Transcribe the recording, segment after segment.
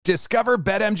Discover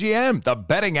BetMGM, the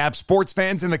betting app sports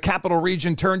fans in the capital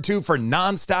region turn to for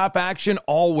nonstop action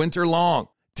all winter long.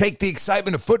 Take the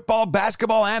excitement of football,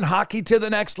 basketball, and hockey to the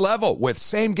next level with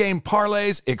same-game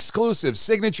parlays, exclusive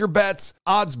signature bets,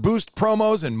 odds boost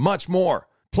promos, and much more.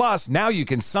 Plus, now you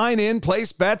can sign in,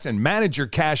 place bets, and manage your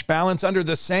cash balance under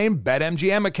the same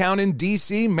BetMGM account in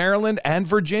D.C., Maryland, and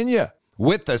Virginia.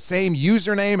 With the same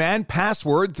username and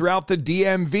password throughout the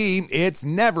DMV, it's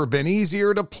never been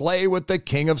easier to play with the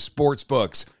king of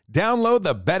sportsbooks. Download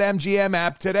the BetMGM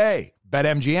app today.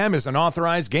 BetMGM is an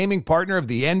authorized gaming partner of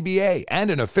the NBA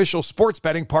and an official sports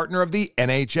betting partner of the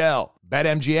NHL.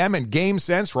 BetMGM and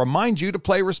GameSense remind you to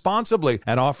play responsibly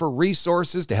and offer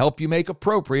resources to help you make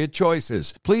appropriate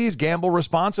choices. Please gamble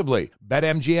responsibly.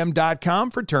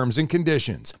 BetMGM.com for terms and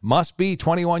conditions. Must be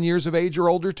 21 years of age or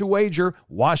older to wager.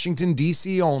 Washington,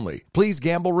 D.C. only. Please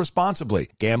gamble responsibly.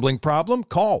 Gambling problem?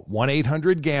 Call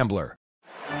 1-800-GAMBLER.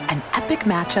 An epic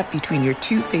matchup between your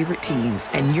two favorite teams,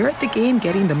 and you're at the game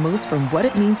getting the most from what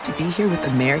it means to be here with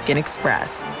American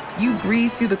Express. You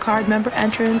breeze through the card member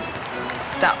entrance,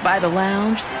 stop by the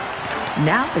lounge.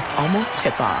 Now it's almost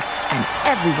tip-off, and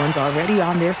everyone's already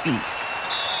on their feet.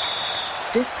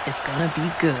 This is gonna be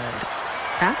good.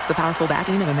 That's the powerful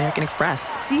backing of American Express.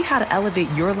 See how to elevate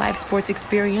your live sports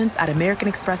experience at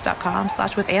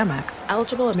americanexpress.com/withAmex.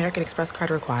 Eligible American Express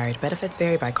card required. Benefits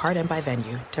vary by card and by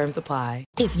venue. Terms apply.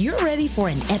 If you're ready for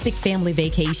an epic family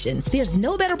vacation, there's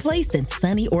no better place than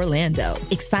sunny Orlando.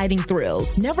 Exciting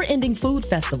thrills, never-ending food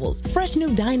festivals, fresh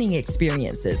new dining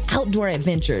experiences, outdoor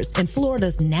adventures, and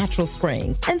Florida's natural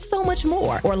springs, and so much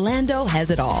more. Orlando has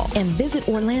it all. And Visit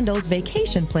Orlando's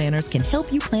vacation planners can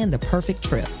help you plan the perfect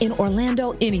trip. In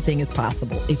Orlando, anything is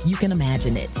possible if you can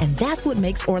imagine it. And that's what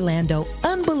makes Orlando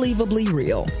unbelievably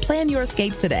real. Plan your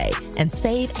escape today and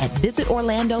save at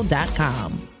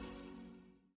visitorlando.com.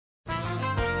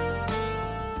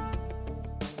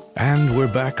 And we're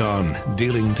back on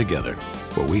Dealing Together,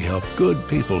 where we help good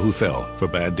people who fell for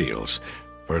bad deals.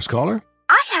 First caller?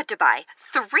 I had to buy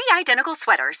 3 identical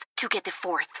sweaters to get the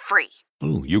 4th free.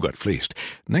 Ooh, you got fleeced.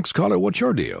 Next caller, what's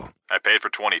your deal? I paid for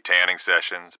 20 tanning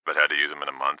sessions, but had to use them in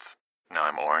a month. Now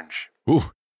I'm orange.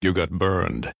 Ooh, you got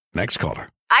burned. Next caller.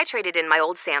 I traded in my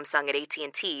old Samsung at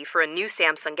AT&T for a new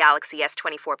Samsung Galaxy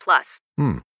S24 Plus.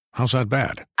 How's that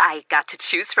bad? I got to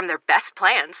choose from their best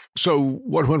plans. So,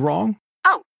 what went wrong?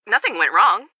 Oh, nothing went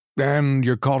wrong. And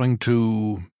you're calling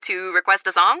to... To request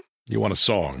a song? You want a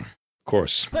song. Of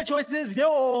course. The choice is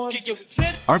yours.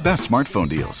 Our best smartphone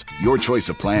deals. Your choice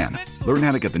of plan. Learn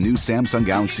how to get the new Samsung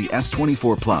Galaxy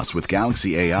S24 Plus with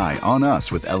Galaxy AI on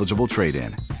us with eligible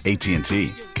trade-in.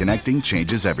 AT&T. Connecting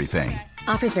changes everything.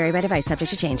 Offers vary by device.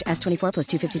 Subject to change. S24 plus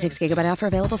 256 gigabyte offer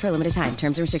available for a limited time.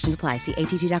 Terms and restrictions apply. See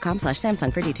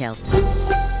att.com/Samsung for details.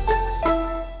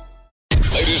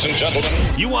 Ladies and gentlemen,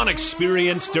 you want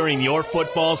experience during your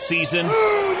football season?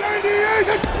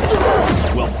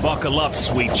 Well, buckle up,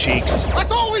 sweet cheeks.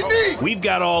 That's all we need. We've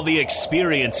got all the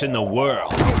experience in the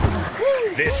world.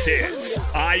 This is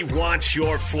I Want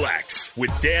Your Flex with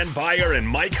Dan Beyer and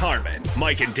Mike Harmon.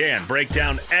 Mike and Dan break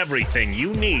down everything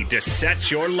you need to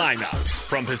set your lineups.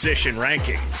 From position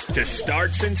rankings to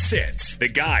starts and sits, the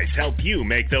guys help you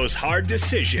make those hard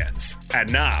decisions.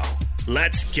 And now,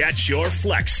 let's get your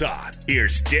flex on.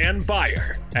 Here's Dan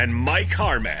Beyer and Mike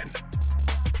Harmon.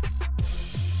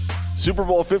 Super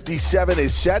Bowl 57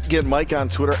 is set. Get Mike on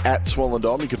Twitter at Swollen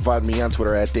Dome. You can find me on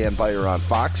Twitter at Dan Beyer on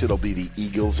Fox. It'll be the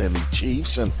Eagles and the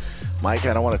Chiefs. And Mike,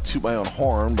 I don't want to toot my own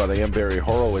horn, but I am very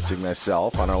Horowitzing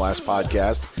myself on our last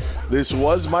podcast. This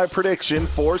was my prediction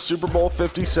for Super Bowl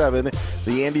 57.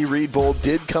 The Andy Reid Bowl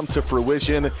did come to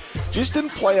fruition. Just didn't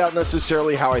play out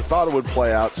necessarily how I thought it would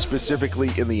play out,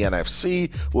 specifically in the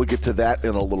NFC. We'll get to that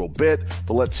in a little bit.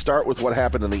 But let's start with what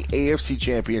happened in the AFC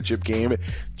Championship game.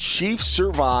 Chiefs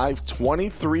survived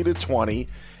 23-20,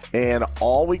 and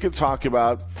all we can talk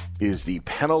about is the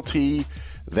penalty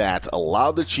that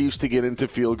allowed the Chiefs to get into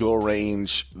field goal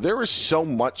range. There was so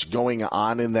much going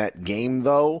on in that game,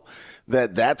 though,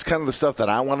 that's kind of the stuff that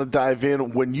I want to dive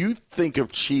in. When you think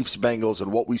of Chiefs-Bengals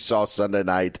and what we saw Sunday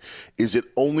night, is it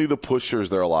only the push or is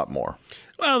there a lot more?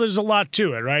 Well, there's a lot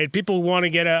to it, right? People want to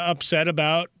get upset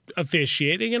about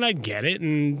officiating, and I get it.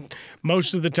 And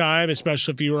most of the time,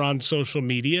 especially if you're on social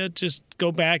media, just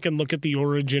go back and look at the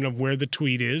origin of where the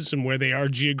tweet is and where they are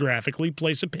geographically,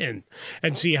 place a pin,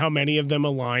 and see how many of them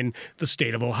align the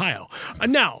state of Ohio.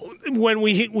 Now, when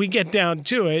we get down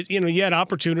to it, you had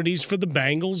opportunities for the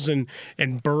Bengals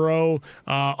and Burrow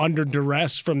under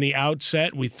duress from the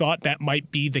outset. We thought that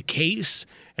might be the case.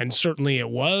 And certainly it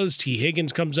was. T.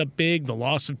 Higgins comes up big. The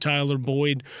loss of Tyler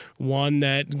Boyd, one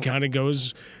that kind of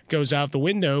goes goes out the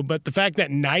window. But the fact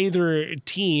that neither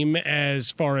team,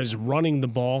 as far as running the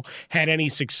ball, had any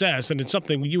success, and it's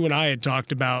something you and I had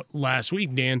talked about last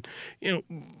week, Dan,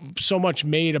 so much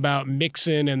made about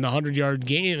Mixon and the 100-yard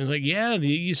game. It's like, yeah,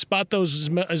 you spot those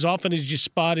as often as you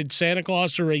spotted Santa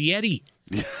Claus or a Yeti.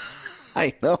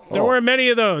 I know. There weren't many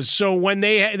of those. So when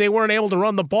they weren't able to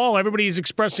run the ball, everybody's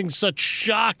expressing such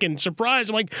shock and surprise.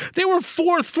 I'm like, they were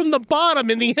fourth from the bottom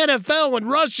in the NFL in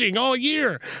rushing all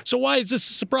year. So why is this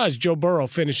a surprise? Joe Burrow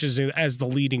finishes as the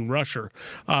leading rusher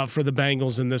for the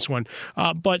Bengals in this one.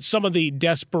 But some of the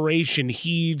desperation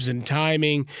heaves and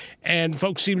timing, and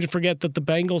folks seem to forget that the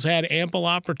Bengals had ample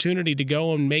opportunity to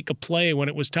go and make a play when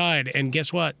it was tied. And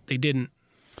guess what? They didn't.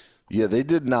 Yeah, they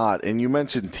did not. And you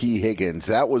mentioned T. Higgins.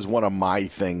 That was one of my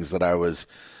things that I was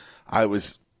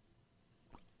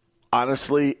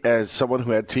honestly, as someone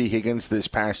who had T. Higgins this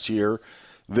past year,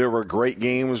 there were great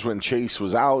games when Chase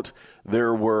was out.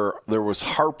 There was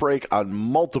heartbreak on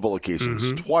multiple occasions.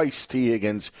 Mm-hmm. Twice T.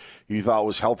 Higgins you thought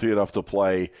was healthy enough to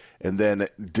play and then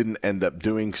didn't end up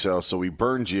doing so we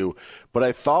burned you. But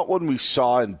I thought when we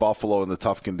saw in Buffalo in the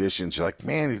tough conditions, you're like,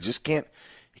 man, you just can't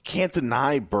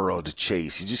deny Burrow to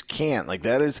Chase. You just can't. Like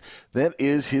that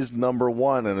is his number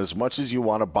one. And as much as you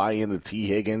want to buy into T.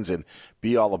 Higgins and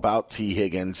be all about T.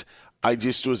 Higgins, I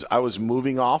was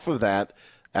moving off of that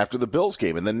after the Bills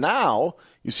game. And then now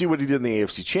you see what he did in the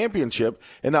AFC Championship,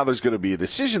 and now there's going to be a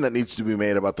decision that needs to be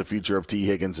made about the future of T.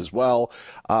 Higgins as well.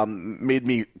 Made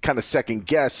me kind of second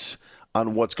guess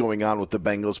on what's going on with the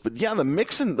Bengals. But yeah, the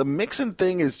Mixon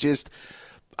thing is just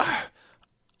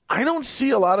I don't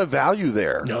see a lot of value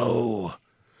there. No. I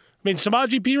mean,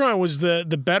 Samaje Perine was the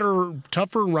better,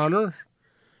 tougher runner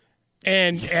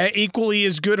and equally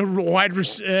as good a wide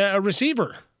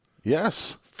receiver.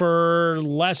 Yes. For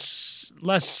much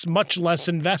less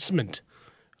investment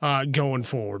going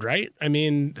forward, right? I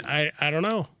mean, I don't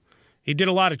know. He did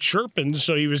a lot of chirping,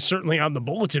 so he was certainly on the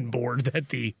bulletin board that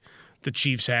the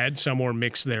Chiefs had, some more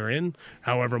mixed therein,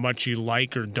 however much you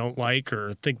like or don't like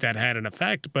or think that had an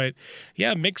effect. But,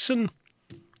 yeah, Mixon,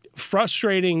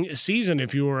 frustrating season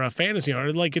if you were a fantasy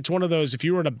owner. Like, it's one of those, if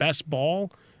you were in a best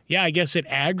ball, yeah, I guess it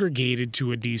aggregated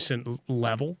to a decent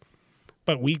level.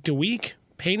 But week to week,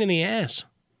 pain in the ass.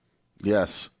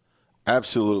 Yes,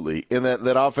 absolutely. And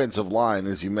that offensive line,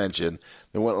 as you mentioned,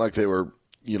 they went like they were,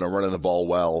 running the ball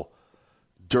well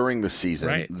during the season.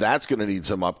 Right. That's going to need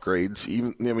some upgrades.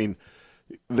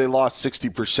 They lost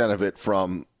 60% of it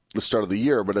from the start of the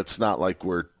year, but it's not like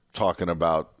we're talking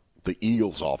about the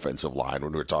Eagles' offensive line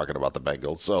when we're talking about the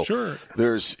Bengals. So sure.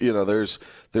 There's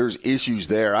issues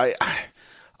there.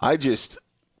 I just,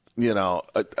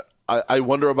 I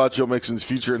wonder about Joe Mixon's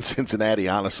future in Cincinnati,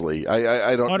 honestly.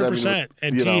 I don't 100%.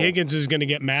 And T. Higgins is going to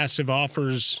get massive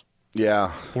offers.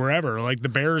 Yeah. Wherever. Like the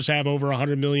Bears have over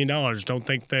 $100 million. Don't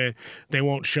think they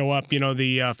won't show up. The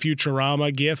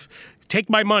Futurama gif. Take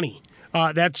my money.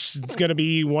 That's going to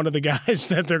be one of the guys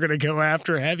that they're going to go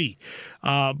after heavy.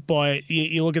 But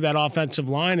you look at that offensive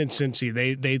line in Cincy.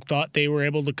 They thought they were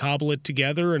able to cobble it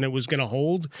together and it was going to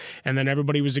hold. And then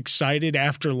everybody was excited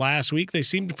after last week. They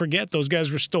seemed to forget those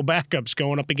guys were still backups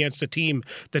going up against a team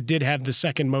that did have the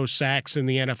second most sacks in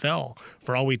the NFL.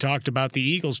 For all we talked about the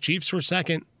Eagles, Chiefs were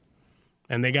second.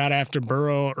 And they got after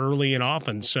Burrow early and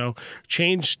often. So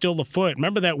change still afoot.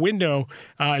 Remember that window,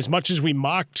 as much as we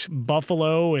mocked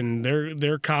Buffalo and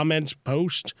their comments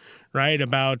post, right,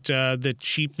 about the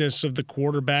cheapness of the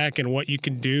quarterback and what you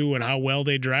can do and how well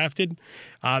they drafted,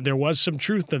 there was some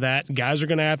truth to that. Guys are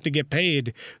going to have to get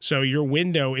paid. So your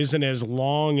window isn't as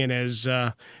long and as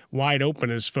wide open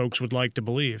as folks would like to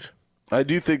believe. I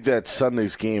do think that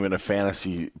Sunday's game in a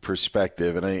fantasy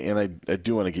perspective, and I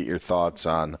do want to get your thoughts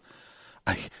on –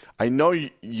 I know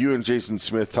you and Jason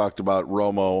Smith talked about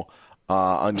Romo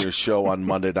on your show on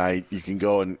Monday night. You can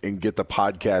go and get the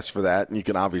podcast for that, and you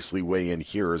can obviously weigh in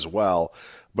here as well.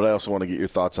 But I also want to get your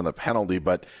thoughts on the penalty.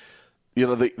 But,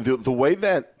 the way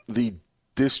that the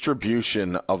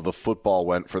distribution of the football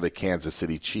went for the Kansas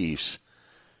City Chiefs,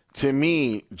 to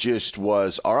me, just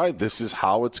was, all right, this is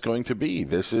how it's going to be.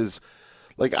 This is,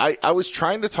 like, I was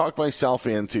trying to talk myself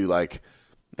into, like,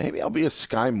 maybe I'll be a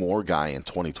Sky Moore guy in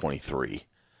 2023.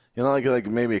 Like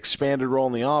maybe expanded role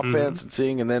in the offense and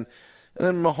seeing, and then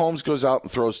Mahomes goes out and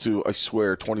throws to, I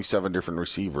swear, 27 different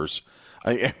receivers.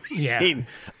 I mean,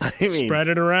 spread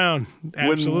it around.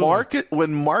 Absolutely.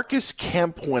 When Marcus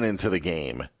Kemp went into the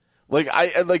game, Like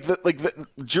the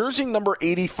jersey number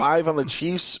 85 on the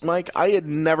Chiefs, Mike, I had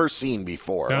never seen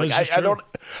before. Like I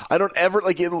don't ever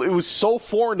like it was so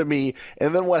foreign to me.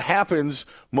 And then what happens?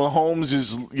 Mahomes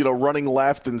is running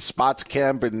left and spots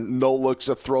Kemp and no looks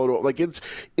a throw to like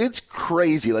it's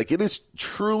crazy. Like it is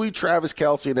truly Travis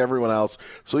Kelce and everyone else.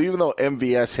 So even though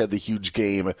MVS had the huge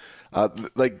game,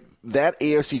 like that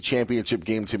AFC Championship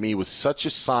game to me was such a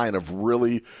sign of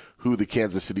really who the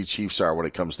Kansas City Chiefs are when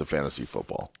it comes to fantasy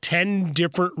football. 10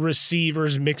 different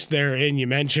receivers mixed therein. You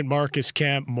mentioned Marcus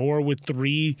Kemp, Moore with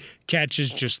 3 catches,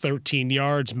 just 13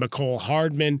 yards. Mecole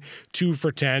Hardman, 2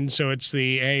 for 10. So it's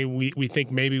we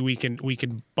think maybe we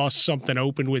can bust something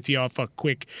open with you off a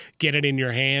quick get it in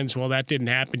your hands. Well, that didn't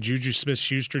happen. Juju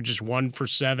Smith-Schuster just 1 for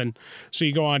 7. So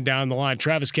you go on down the line.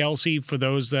 Travis Kelce, for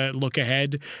those that look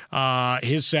ahead,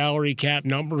 his salary cap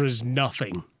number is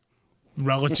nothing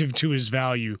relative to his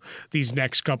value these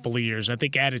next couple of years. I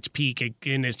think at its peak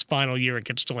in its final year, it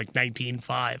gets to like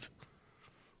 19.5.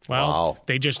 Well, wow.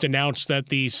 They just announced that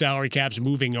the salary cap's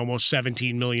moving almost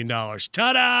 $17 million.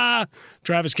 Ta-da!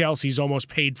 Travis Kelce's almost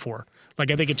paid for.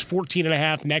 Like I think it's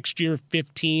 14.5 next year,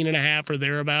 15.5 or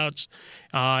thereabouts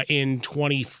in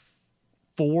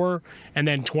 24, and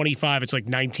then 25. It's like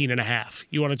 19.5.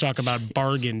 You want to talk about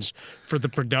bargains for the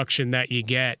production that you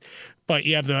get. But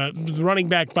you have the running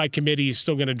back by committee is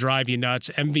still going to drive you nuts.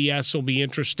 MVS will be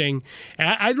interesting. And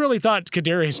I really thought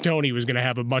Kadarius Toney was going to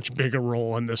have a much bigger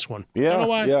role in this one. Yeah, I don't know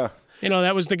why. Yeah.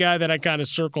 That was the guy that I kind of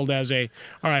circled as all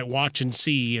right, watch and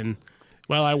see. And,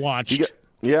 well, I watched.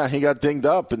 He got dinged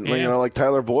up, and like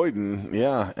Tyler Boyd, and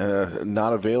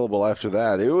not available after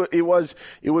that. It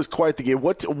was quite the game.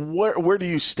 Where do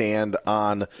you stand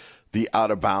on the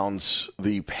out of bounds,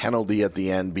 the penalty at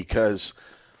the end? Because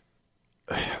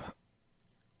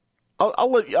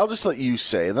I'll just let you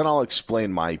say, and then I'll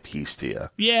explain my piece to you.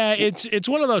 Yeah, it's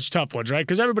one of those tough ones, right?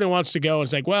 Because everybody wants to go.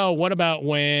 It's like, well, what about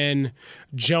when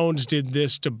Jones did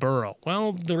this to Burrow?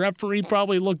 Well, the referee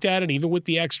probably looked at it, even with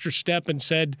the extra step, and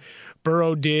said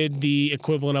Burrow did the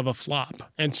equivalent of a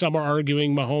flop. And some are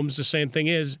arguing Mahomes the same thing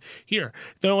is here.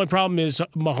 The only problem is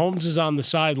Mahomes is on the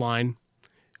sideline.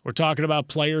 We're talking about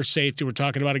player safety. We're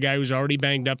talking about a guy who's already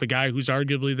banged up, a guy who's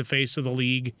arguably the face of the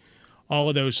league. All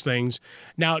of those things.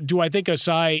 Now, do I think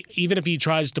Asai, even if he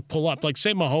tries to pull up, like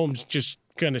say Mahomes just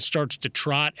kind of starts to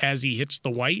trot as he hits the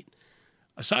white,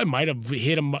 Asai might have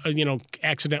hit him,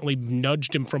 accidentally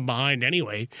nudged him from behind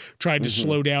anyway, tried to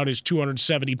slow down his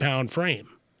 270-pound frame.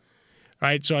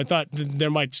 Right? So I thought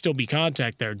there might still be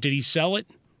contact there. Did he sell it?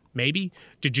 Maybe.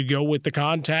 Did you go with the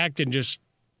contact and just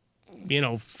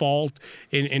fault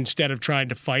instead of trying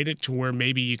to fight it to where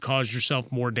maybe you caused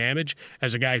yourself more damage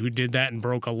as a guy who did that and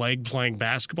broke a leg playing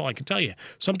basketball? I can tell you,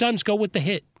 sometimes go with the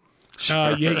hit.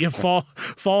 Sure. You fall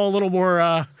a little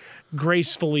more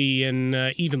gracefully and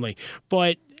evenly.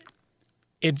 But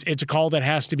it's a call that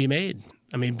has to be made.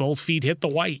 I mean, both feet hit the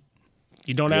white.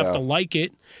 You don't have to like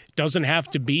it. It doesn't have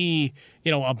to be,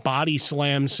 a body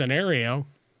slam scenario.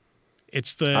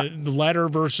 It's the letter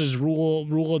versus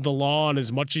rule of the law, and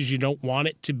as much as you don't want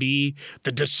it to be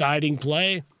the deciding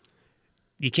play,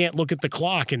 you can't look at the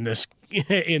clock in this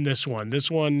one. This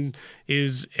one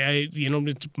is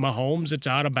it's Mahomes. It's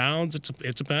out of bounds.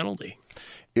 It's a penalty.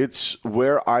 It's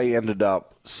where I ended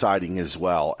up siding as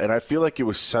well, and I feel like it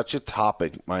was such a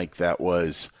topic, Mike, that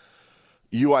was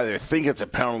you either think it's a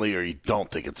penalty or you don't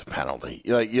think it's a penalty.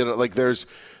 There's.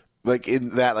 Like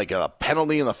in that, like a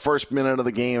penalty in the first minute of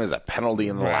the game is a penalty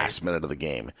in the last minute of the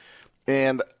game.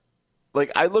 And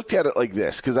like I looked at it like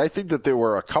this because I think that there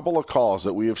were a couple of calls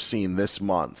that we have seen this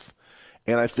month.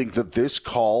 And I think that this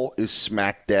call is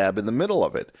smack dab in the middle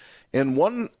of it. And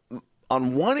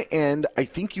on one end, I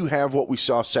think you have what we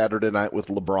saw Saturday night with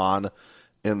LeBron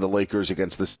and the Lakers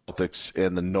against the Celtics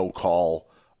and the no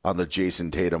call on the Jason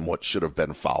Tatum, what should have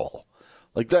been foul.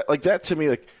 Like that to me,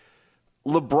 like,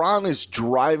 LeBron is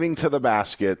driving to the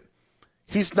basket.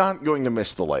 He's not going to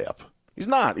miss the layup. He's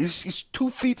not. He's 2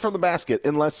 feet from the basket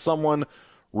unless someone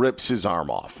rips his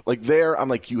arm off. Like there, I'm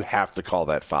like, you have to call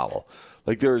that foul.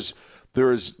 Like there's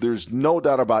no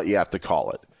doubt about you have to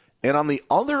call it. And on the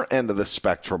other end of the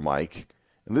spectrum, Mike,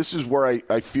 and this is where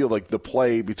I feel like the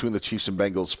play between the Chiefs and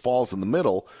Bengals falls in the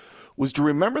middle, was to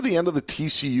remember the end of the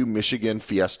TCU-Michigan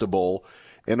Fiesta Bowl,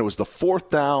 and it was the 4th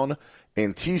down,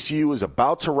 and TCU was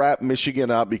about to wrap Michigan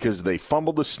up because they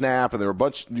fumbled the snap, and there were a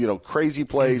bunch of crazy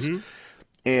plays. Mm-hmm.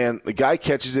 And the guy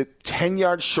catches it 10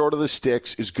 yards short of the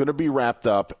sticks, is going to be wrapped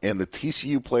up, and the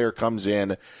TCU player comes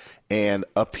in and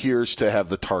appears to have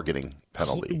the targeting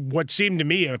penalty. What seemed to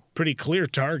me a pretty clear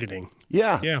targeting.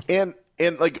 Yeah.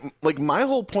 And like my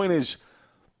whole point is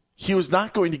he was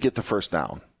not going to get the first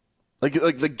down. Like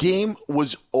the game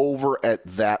was over at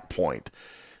that point.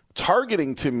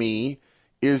 Targeting to me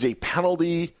is a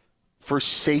penalty for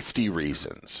safety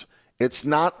reasons. It's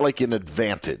not like an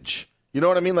advantage. You know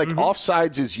what I mean? Like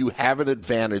offsides is you have an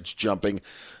advantage jumping.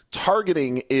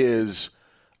 Targeting is,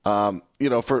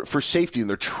 for safety, and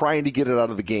they're trying to get it out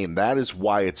of the game. That is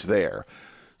why it's there.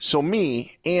 So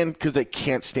me, and because I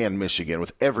can't stand Michigan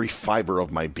with every fiber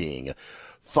of my being,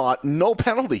 thought no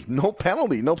penalty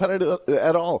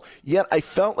at all. Yet I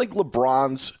felt like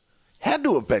LeBron's had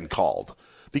to have been called.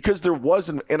 Because there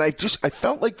wasn't, and I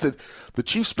felt like the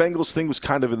Chiefs-Bengals thing was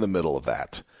kind of in the middle of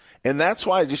that. And that's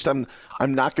why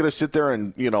I'm not going to sit there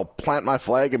and, plant my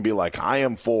flag and be like, I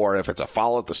am for, if it's a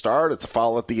foul at the start, it's a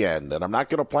foul at the end. And I'm not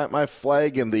going to plant my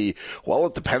flag in it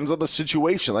depends on the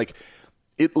situation. Like,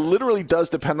 it literally does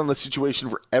depend on the situation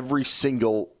for every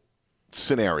single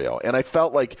scenario. And I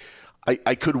felt like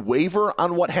I could waver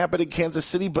on what happened in Kansas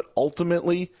City, but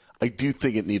ultimately, I do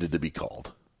think it needed to be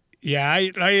called. Yeah,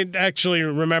 I actually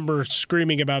remember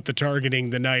screaming about the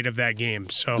targeting the night of that game.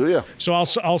 So, do you? So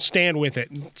I'll stand with it.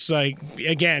 It's like,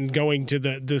 again, going to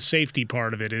the safety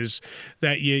part of it is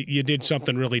that you did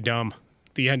something really dumb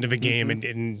at the end of a game,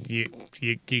 and you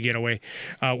get away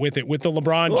with it. With the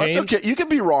LeBron James, that's okay. You can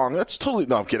be wrong. That's totally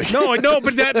no. I'm kidding. No,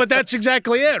 but that's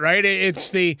exactly it, right?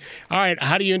 It's all right.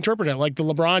 How do you interpret it? Like the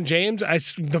LeBron James,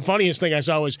 the funniest thing I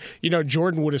saw was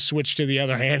Jordan would have switched to the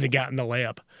other hand and gotten the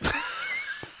layup.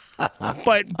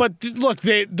 But look,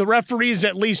 the referees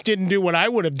at least didn't do what I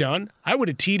would have done. I would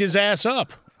have teed his ass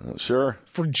up. Sure.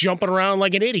 For jumping around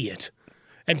like an idiot.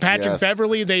 And Patrick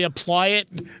Beverley, they apply it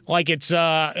like it's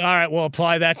all right. We'll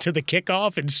apply that to the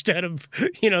kickoff instead of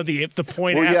the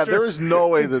point. Well, after. Yeah, there is no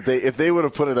way that if they would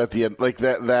have put it at the end like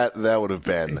that would have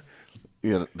been.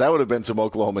 That would have been some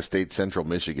Oklahoma State Central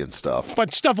Michigan stuff.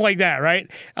 But stuff like that, right?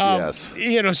 Yes.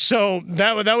 So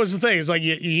that was the thing. It's like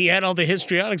he had all the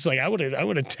histrionics. Like I would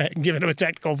have given him a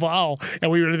technical foul,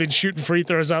 and we would have been shooting free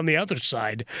throws on the other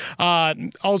side.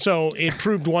 Also, it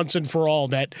proved once and for all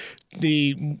that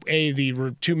the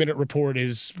 2-minute report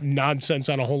is nonsense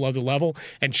on a whole other level,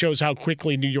 and shows how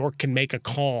quickly New York can make a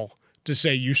call to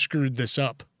say you screwed this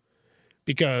up.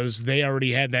 Because they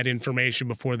already had that information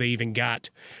before they even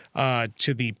got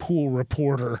to the pool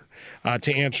reporter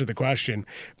to answer the question.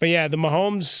 But yeah, the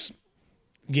Mahomes,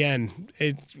 again,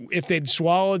 if they'd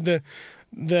swallowed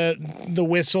the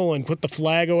whistle and put the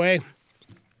flag away,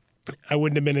 I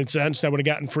wouldn't have been incensed. I would have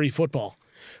gotten free football.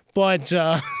 But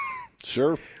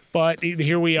sure. But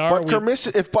here we are. If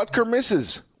Butker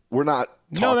misses, we're not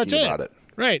talking about it.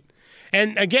 Right.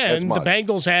 And again, the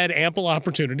Bengals had ample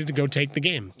opportunity to go take the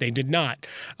game. They did not.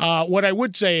 What I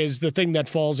would say is the thing that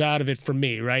falls out of it for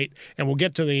me, right? And we'll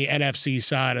get to the NFC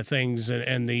side of things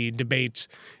and the debates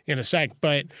in a sec.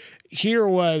 But here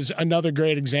was another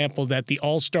great example that the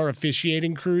all-star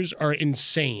officiating crews are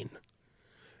insane.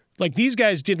 Like, these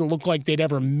guys didn't look like they'd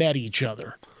ever met each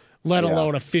other, let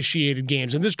alone officiated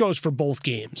games. And this goes for both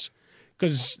games.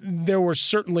 Because there were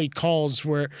certainly calls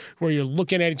where you're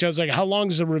looking at each other like, how long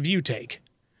does a review take?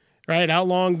 Right? How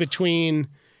long between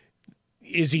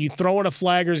is he throwing a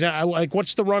flag or like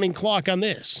what's the running clock on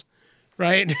this?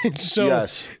 Right?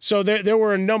 So there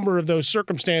were a number of those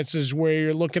circumstances where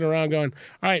you're looking around going,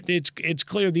 all right, it's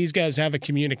clear these guys have a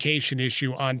communication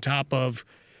issue on top of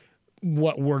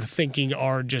what we're thinking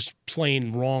are just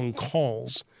plain wrong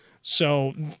calls.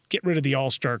 So get rid of the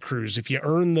all-star crews. If you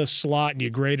earn the slot and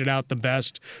you grade it out the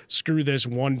best, screw this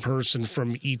one person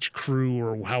from each crew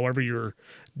or however you're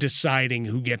deciding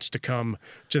who gets to come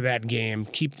to that game.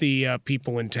 Keep the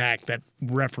people intact that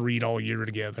refereed all year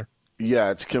together.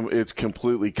 Yeah, it's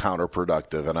completely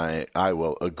counterproductive, and I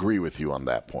will agree with you on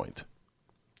that point.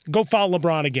 Go follow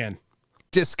LeBron again.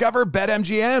 Discover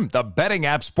BetMGM, the betting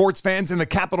app sports fans in the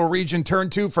capital region turn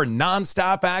to for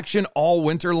nonstop action all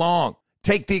winter long.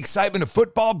 Take the excitement of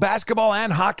football, basketball,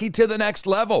 and hockey to the next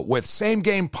level with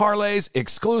same-game parlays,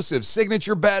 exclusive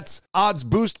signature bets, odds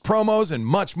boost promos, and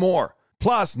much more.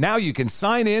 Plus, now you can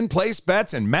sign in, place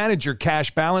bets, and manage your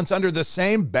cash balance under the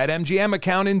same BetMGM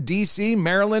account in D.C.,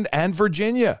 Maryland, and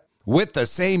Virginia. With the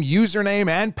same username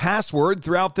and password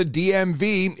throughout the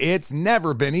DMV, it's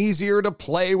never been easier to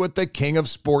play with the king of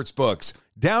sportsbooks.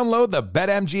 Download the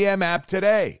BetMGM app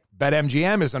today.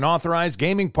 BetMGM is an authorized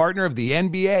gaming partner of the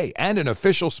NBA and an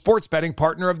official sports betting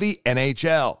partner of the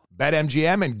NHL.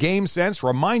 BetMGM and GameSense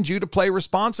remind you to play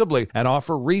responsibly and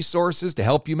offer resources to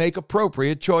help you make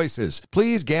appropriate choices.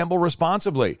 Please gamble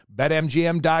responsibly.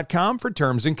 BetMGM.com for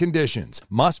terms and conditions.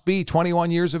 Must be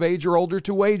 21 years of age or older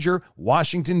to wager.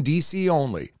 Washington, D.C.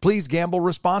 only. Please gamble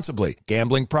responsibly.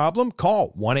 Gambling problem?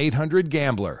 Call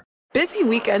 1-800-GAMBLER. Busy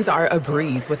weekends are a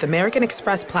breeze with American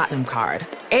Express Platinum Card.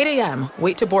 8 a.m.,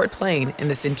 wait to board plane in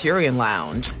the Centurion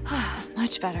Lounge.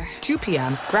 Much better. 2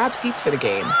 p.m., grab seats for the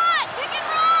game.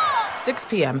 6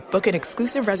 p.m., book an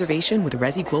exclusive reservation with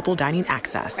Resi Global Dining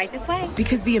Access. Right this way.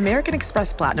 Because the American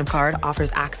Express Platinum Card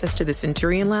offers access to the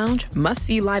Centurion Lounge,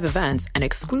 must-see live events, and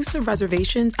exclusive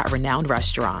reservations at renowned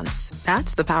restaurants.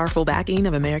 That's the powerful backing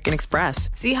of American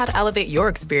Express. See how to elevate your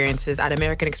experiences at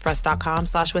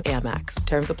americanexpress.com/withAmex.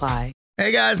 Terms apply.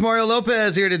 Hey guys, Mario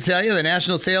Lopez here to tell you the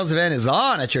national sales event is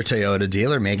on at your Toyota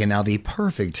dealer, making now the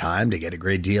perfect time to get a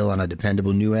great deal on a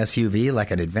dependable new SUV like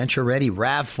an adventure-ready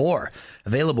RAV4.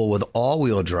 Available with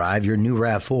all-wheel drive, your new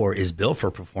RAV4 is built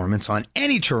for performance on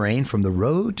any terrain from the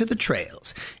road to the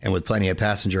trails. And with plenty of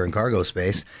passenger and cargo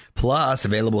space, plus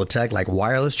available tech like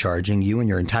wireless charging, you and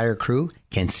your entire crew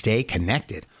can stay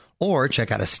connected. Or check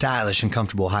out a stylish and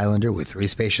comfortable Highlander with 3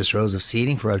 spacious rows of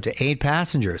seating for up to 8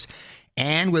 passengers.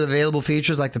 And with available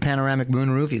features like the panoramic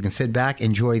moonroof, you can sit back,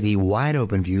 enjoy the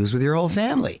wide-open views with your whole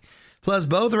family. Plus,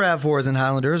 both RAV4s and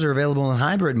Highlanders are available in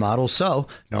hybrid models, so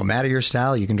no matter your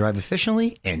style, you can drive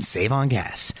efficiently and save on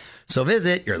gas. So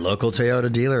visit your local Toyota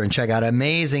dealer and check out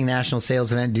amazing national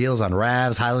sales event deals on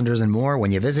RAVs, Highlanders, and more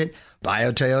when you visit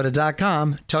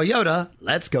biotoyota.com. Toyota,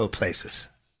 let's go places.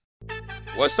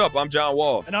 What's up? I'm John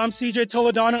Wall. And I'm CJ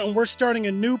Toledano, and we're starting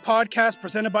a new podcast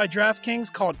presented by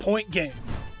DraftKings called Point Game.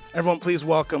 Everyone, please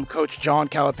welcome Coach John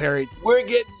Calipari. We're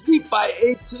getting beat by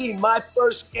 18. My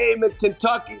first game in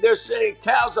Kentucky, they're saying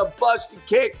Cal's a bust. He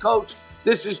can't coach.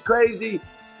 This is crazy.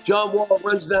 John Wall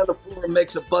runs down the floor and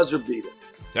makes a buzzer beater.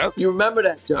 Yep. You remember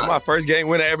that, John? That's my first game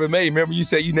winner I ever made. Remember you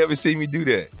said you never see me do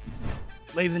that.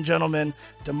 Ladies and gentlemen,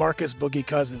 DeMarcus Boogie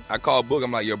Cousins. I called Boog.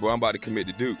 I'm like, yo, bro, I'm about to commit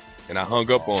to Duke. And I hung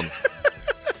up on him.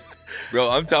 Bro,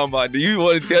 I'm talking about, do you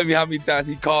want to tell me how many times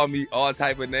he called me all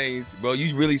type of names? Bro,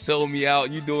 you really sold me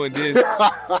out. You doing this.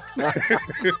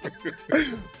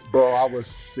 Bro, I was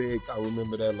sick. I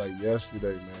remember that like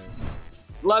yesterday, man.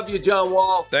 Love you, John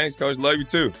Wall. Thanks, Coach. Love you,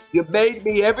 too. You made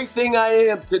me everything I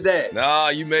am today. Nah,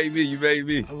 you made me. You made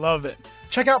me. I love it.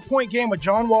 Check out Point Game with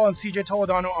John Wall and CJ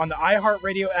Toledano on the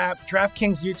iHeartRadio app,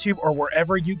 DraftKings YouTube, or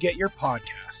wherever you get your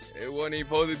podcasts. It wasn't even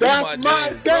supposed to be That's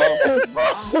my dance, bro.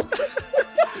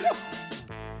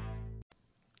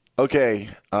 Okay,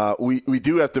 we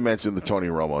do have to mention the Tony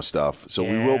Romo stuff. So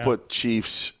we will put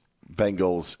Chiefs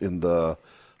Bengals in the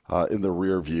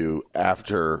rear view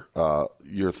after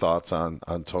your thoughts on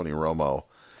Tony Romo.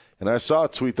 And I saw a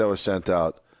tweet that was sent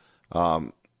out.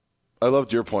 I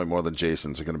loved your point more than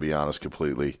Jason's. I'm going to be honest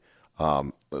completely.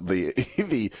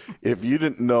 If you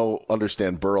didn't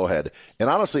understand Burrowhead, and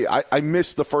honestly, I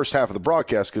missed the first half of the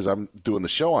broadcast because I'm doing the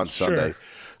show on Sunday. Sure.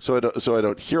 So I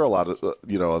don't hear a lot of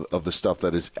of the stuff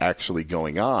that is actually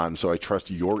going on. So I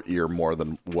trust your ear more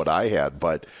than what I had.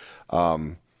 But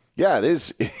it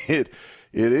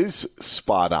is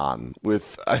spot on.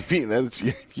 With that's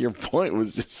your point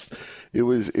was just it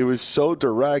was so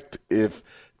direct.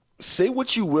 Say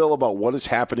what you will about what is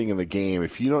happening in the game.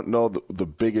 If you don't know the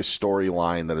biggest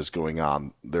storyline that is going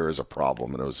on, there is a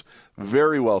problem. And it was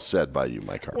very well said by you,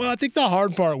 Mike Harmon. Well, I think the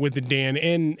hard part with it, Dan,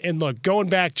 and look, going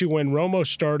back to when Romo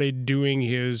started doing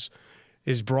his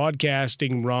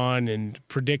broadcasting run and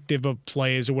predictive of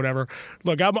plays or whatever.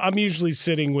 Look, I'm usually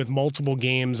sitting with multiple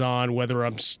games on, whether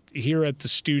I'm here at the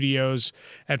studios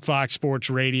at Fox Sports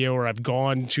Radio or I've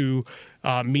gone to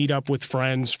meet up with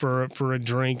friends for a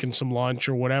drink and some lunch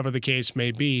or whatever the case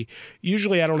may be.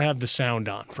 Usually I don't have the sound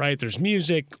on, right? There's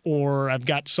music or I've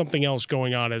got something else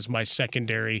going on as my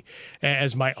secondary,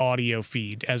 as my audio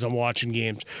feed as I'm watching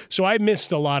games. So I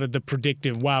missed a lot of the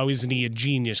predictive, wow, isn't he a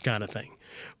genius kind of thing.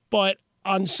 But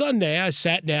on Sunday, I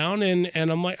sat down and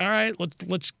I'm like, all right,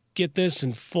 let's get this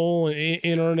in full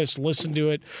in earnest, listen to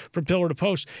it from pillar to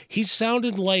post. He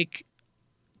sounded like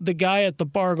the guy at the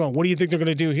bar going, what do you think they're going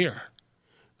to do here?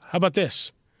 How about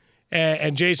this?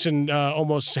 And Jason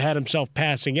almost had himself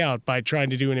passing out by trying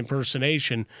to do an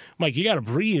impersonation. I'm like, you got to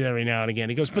breathe every now and again.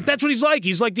 He goes, but that's what he's like.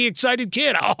 He's like the excited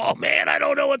kid. Oh, man, I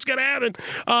don't know what's going to happen.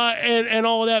 And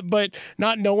all of that, but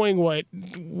not knowing what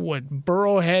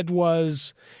Burrowhead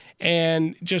was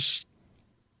and just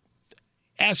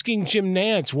asking Jim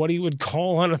Nantz what he would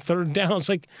call on a third down. It's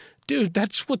like, dude,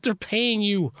 that's what they're paying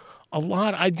you a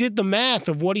lot. I did the math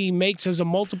of what he makes as a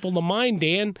multiple to mine,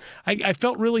 Dan. I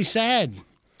felt really sad.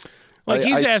 Like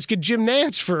he's asking Jim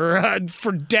Nantz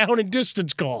for down and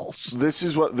distance calls. This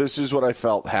is what I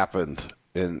felt happened,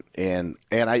 and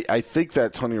I think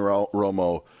that Tony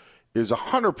Romo is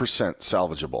 100%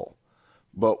 salvageable,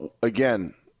 but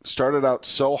again, started out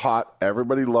so hot,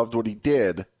 everybody loved what he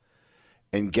did,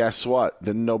 And guess what?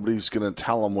 Then nobody's going to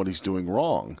tell him what he's doing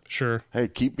wrong. Sure. Hey,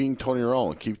 keep being Tony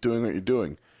Romo. Keep doing what you're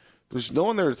doing. There's no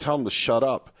one there to tell him to shut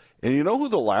up. And you know who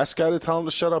the last guy to tell him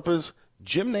to shut up is?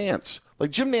 Jim Nantz.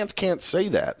 Like, Jim Nantz can't say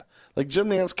that. Like, Jim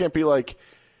Nantz can't be like,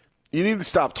 you need to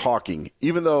stop talking,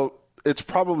 even though it's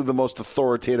probably the most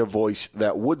authoritative voice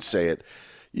that would say it.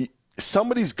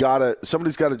 Somebody's got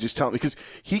to just tell him, because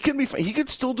he could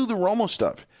still do the Romo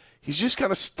stuff. He's just got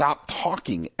to stop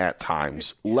talking at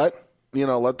times. Let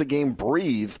the game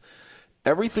breathe.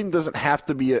 Everything doesn't have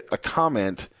to be a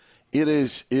comment. It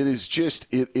is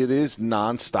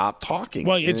nonstop talking.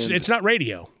 Well, it's not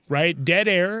radio, right? Dead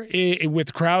air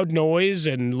with crowd noise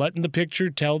and letting the picture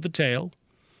tell the tale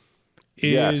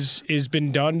is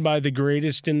been done by the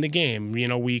greatest in the game. You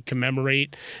know, we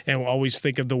commemorate and we'll always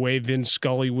think of the way Vince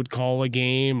Scully would call a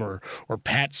game or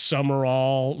Pat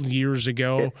Summerall years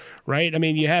ago, right? I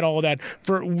mean, you had all that.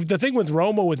 For the thing with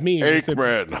Romo with me,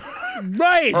 Aikman,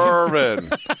 right? Irvin,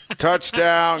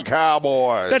 touchdown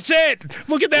Cowboys. That's it.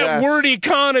 Look at that word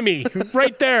economy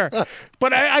right there.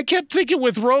 But I kept thinking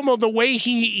with Romo, the way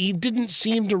he didn't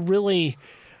seem to really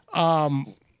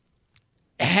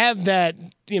have that,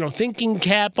 thinking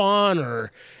cap on, or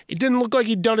it didn't look like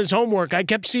he'd done his homework. I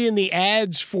kept seeing the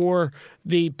ads for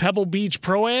the Pebble Beach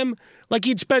Pro-Am like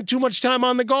he'd spent too much time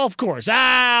on the golf course.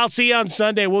 I'll see you on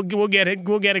Sunday. We'll get it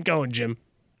going, Jim.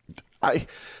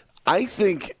 I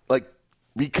think,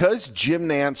 because Jim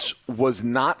Nantz was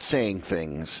not saying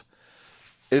things,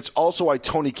 it's also why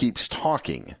Tony keeps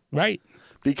talking. Right.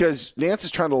 Because Nantz is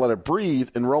trying to let it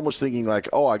breathe, and Romo's thinking like,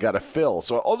 "Oh, I got to fill."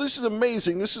 So, this is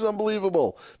amazing. This is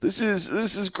unbelievable. This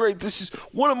is great. This is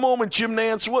what a moment, Jim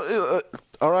Nantz.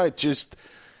 All right, just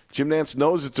Jim Nantz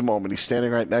knows it's a moment. He's standing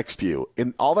right next to you,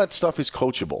 and all that stuff is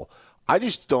coachable. I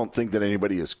just don't think that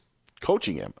anybody is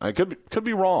coaching him. I could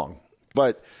be wrong,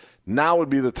 but now would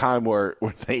be the time where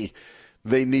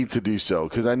they need to do so,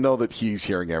 because I know that he's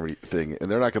hearing everything,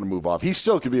 and they're not going to move off. He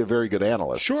still could be a very good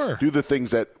analyst. Sure, do the things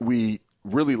that we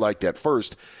really liked at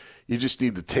first. You just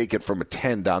need to take it from a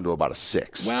 10 down to about a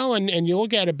 6. Well, and you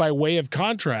look at it by way of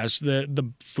contrast,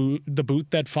 the booth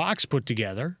that Fox put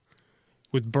together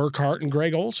with Burkhardt and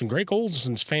Greg Olsen. Greg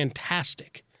Olsen's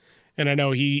fantastic. And I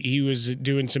know he was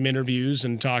doing some interviews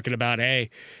and talking about,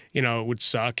 hey, it would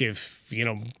suck if,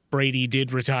 Brady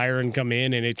did retire and come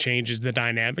in and it changes the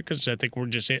dynamic, because I think we're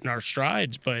just hitting our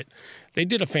strides. But they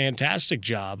did a fantastic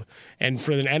job. And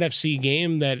for an NFC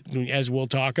game that, as we'll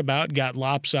talk about, got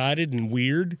lopsided and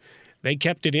weird, they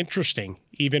kept it interesting,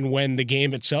 even when the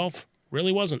game itself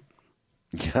really wasn't.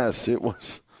 Yes, it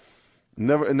was.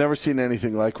 Never seen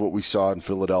anything like what we saw in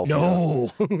Philadelphia.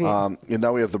 No. And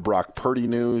now we have the Brock Purdy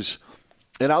news.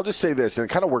 And I'll just say this, and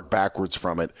kind of work backwards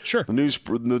from it. Sure. The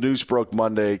news broke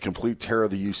Monday, complete tear of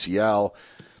the UCL.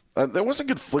 There wasn't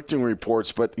conflicting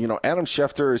reports, but, Adam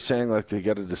Schefter is saying they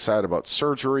got to decide about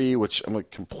surgery, which I'm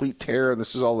like, complete tear, and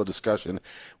this is all the discussion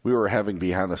we were having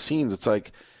behind the scenes. It's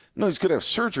like, no, he's going to have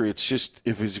surgery. It's just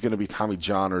if he's going to be Tommy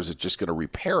John, or is it just going to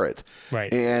repair it?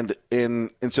 Right. And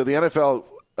so the NFL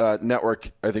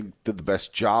network, I think, did the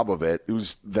best job of it. It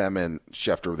was them and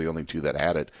Schefter were the only two that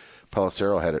had it.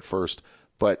 Pelissero had it first.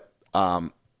 But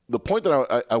the point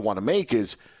that I want to make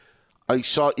is I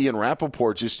saw Ian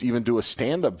Rappaport just even do a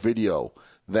stand-up video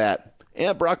that,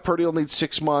 Brock Purdy will need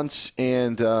 6 months,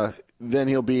 and then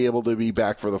he'll be able to be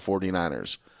back for the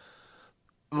 49ers.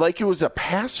 Like it was a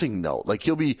passing note. Like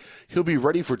he'll be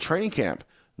ready for training camp.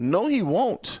 No, he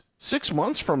won't. 6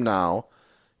 months from now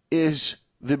is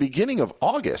the beginning of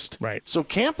August. Right. So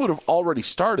camp would have already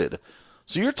started.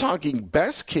 So you're talking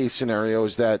best case scenario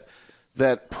is that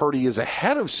Purdy is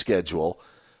ahead of schedule,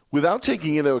 without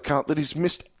taking into account that he's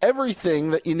missed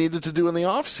everything that you needed to do in the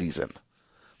offseason.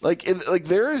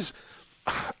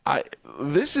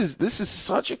 This is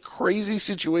such a crazy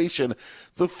situation.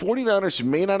 The 49ers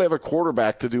may not have a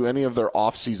quarterback to do any of their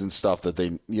offseason stuff that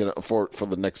they, for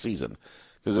the next season.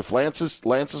 Because if Lance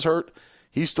is hurt,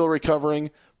 he's still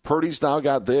recovering. Purdy's now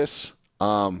got this.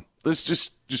 It's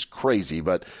just crazy,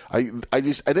 but I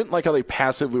didn't like how they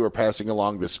passively were passing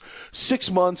along this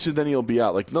 6 months and then he'll be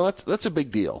out. Like, no, that's a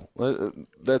big deal.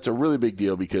 That's a really big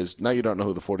deal, because now you don't know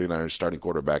who the 49ers starting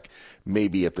quarterback may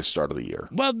be at the start of the year.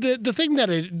 Well, the thing that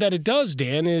it does,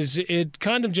 Dan, is it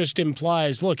kind of just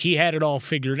implies, look, he had it all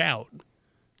figured out.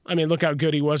 I mean, look how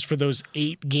good he was for those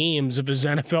 8 games of his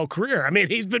NFL career. I mean,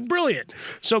 he's been brilliant.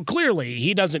 So clearly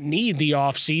he doesn't need the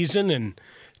offseason and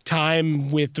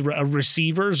time with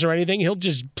receivers or anything. He'll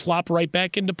just plop right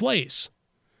back into place,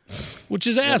 which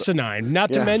is asinine.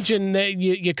 Not to mention that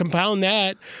you compound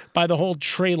that by the whole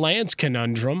Trey Lance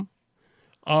conundrum.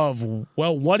 of,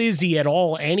 well, what is he at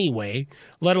all anyway,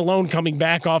 let alone coming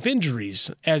back off injuries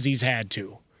as he's had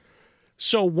to.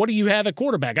 So what do you have at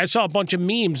quarterback? I saw a bunch of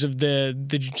memes of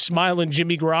the smiling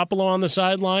Jimmy Garoppolo on the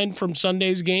sideline from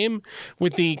Sunday's game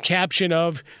with the caption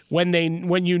of when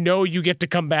you know you get to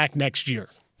come back next year.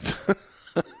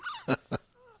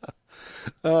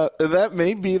 That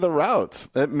may be the route.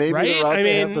 That may be the route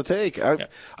they have to take.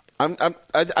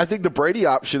 I think the Brady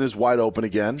option is wide open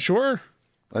again. Sure.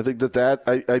 I think that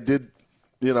I did,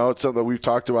 it's something that we've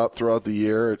talked about throughout the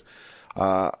year.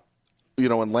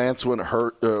 When Lance got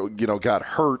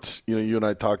hurt, you and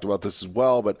I talked about this as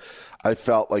well, but I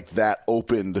felt like that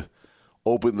opened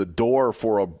the door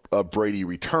for a Brady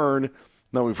return.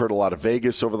 Now we've heard a lot of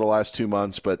Vegas over the last 2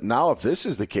 months, but now if this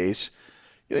is the case,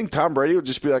 you think Tom Brady would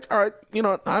just be like, all right,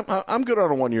 I'm good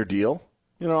on a 1-year deal.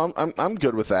 I'm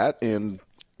good with that, and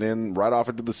right off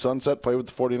into the sunset, play with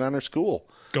the 49ers school.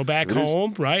 Go back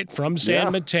home, right, from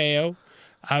San Mateo.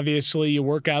 Obviously, you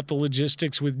work out the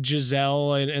logistics with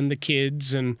Giselle and the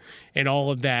kids and all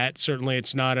of that. Certainly,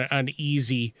 it's not an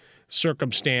easy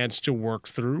circumstance to work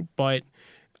through, but,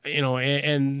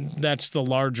 and that's the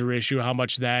larger issue, how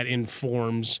much that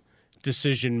informs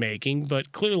decision-making.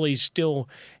 But clearly still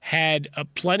had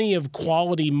plenty of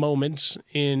quality moments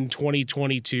in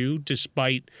 2022,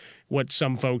 despite what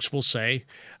some folks will say,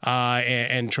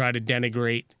 and try to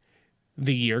denigrate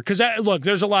the year. Because, look,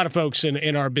 there's a lot of folks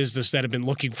in our business that have been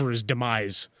looking for his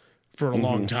demise for a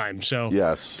long time.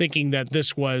 So thinking that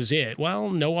this was it. Well,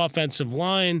 no offensive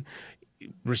line,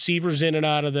 receivers in and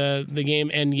out of the game.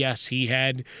 And, yes, he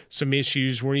had some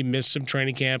issues where he missed some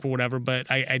training camp or whatever, but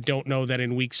I don't know that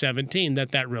in Week 17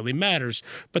 that really matters.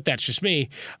 But that's just me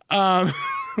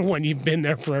when you've been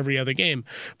there for every other game.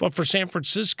 But for San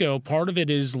Francisco, part of it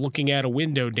is looking at a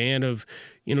window, Dan, of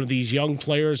these young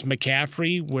players,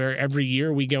 McCaffrey, where every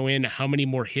year we go in, how many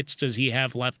more hits does he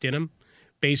have left in him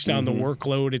based on the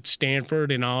workload at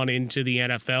Stanford and on into the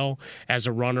NFL as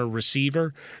a runner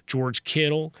receiver? George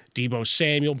Kittle, Deebo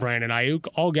Samuel, Brandon Ayuk,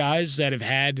 all guys that have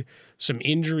had some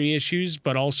injury issues,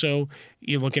 but also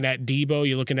you're looking at Deebo,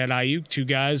 you're looking at Ayuk, two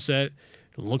guys that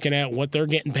looking at what they're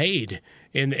getting paid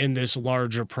in this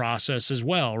larger process as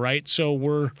well, right? So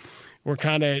we're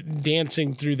kind of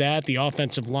dancing through that. The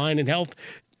offensive line and health,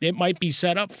 it might be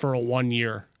set up for a 1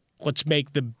 year. Let's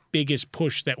make the biggest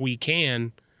push that we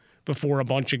can before a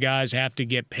bunch of guys have to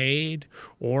get paid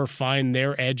or find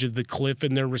their edge of the cliff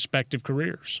in their respective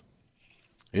careers.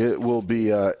 It will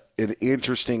be an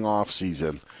interesting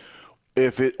offseason.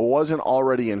 If it wasn't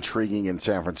already intriguing in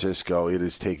San Francisco, it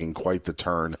is taking quite the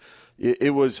turn.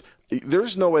 It was.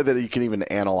 There's no way that you can even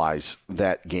analyze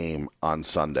that game on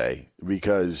Sunday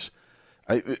because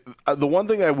the one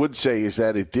thing I would say is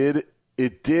that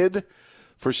it did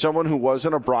for someone who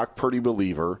wasn't a Brock Purdy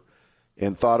believer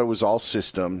and thought it was all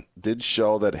system, did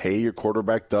show that, hey, your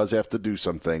quarterback does have to do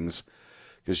some things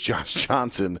because Josh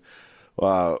Johnson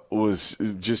was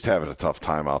just having a tough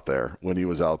time out there when he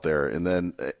was out there. And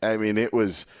then, it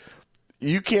was –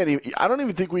 I don't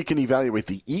even think we can evaluate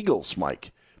the Eagles,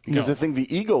 Mike, because I think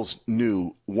the Eagles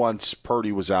knew once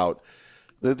Purdy was out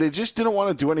that they just didn't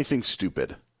want to do anything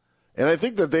stupid. And I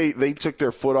think that they took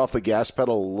their foot off the gas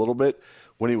pedal a little bit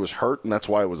when he was hurt, and that's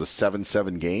why it was a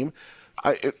 7-7 game.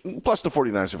 Plus the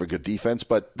 49ers have a good defense,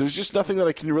 but there's just nothing that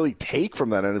I can really take from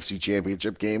that NFC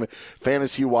Championship game,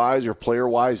 fantasy-wise or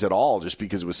player-wise at all, just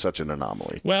because it was such an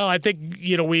anomaly. Well, I think,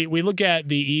 we look at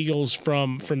the Eagles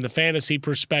from the fantasy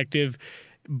perspective.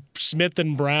 Smith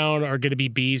and Brown are going to be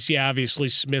beasts. Yeah, obviously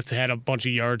Smith had a bunch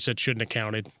of yards that shouldn't have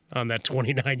counted on that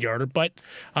 29-yarder, but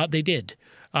they did.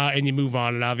 And you move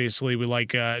on, and obviously we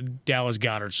like Dallas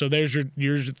Goedert. So there's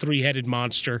your three-headed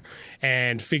monster,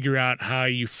 and figure out how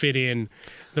you fit in.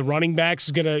 The running backs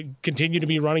is going to continue to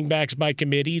be running backs by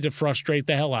committee to frustrate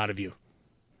the hell out of you.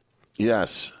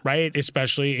 Yes. Right?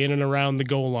 Especially in and around the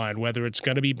goal line, whether it's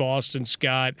going to be Boston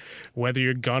Scott, whether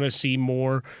you're going to see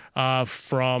more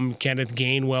from Kenneth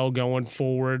Gainwell going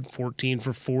forward, 14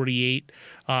 for 48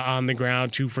 on the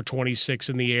ground, 2 for 26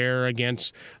 in the air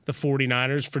against the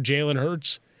 49ers. For Jalen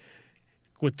Hurts,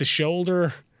 with the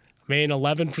shoulder,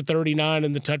 11 for 39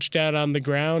 in the touchdown on the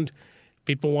ground.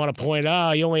 People want to point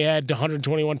out he only had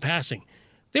 121 passing.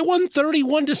 They won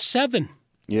 31-7.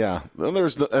 Yeah,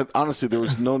 honestly, there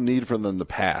was no need for them to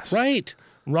pass. Right.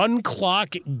 Run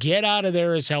clock, get out of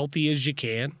there as healthy as you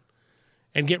can,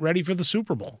 and get ready for the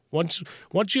Super Bowl. Once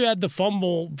you had the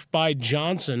fumble by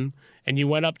Johnson and you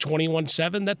went up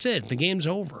 21-7, that's it. The game's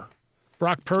over.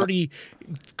 Brock Purdy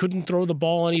couldn't throw the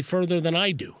ball any further than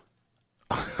I do.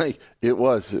 It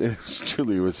was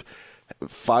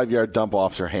 5-yard dump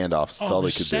offs or handoffs. That's all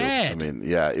they could sad. do.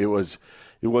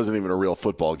 It it wasn't even a real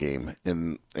football game.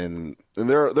 And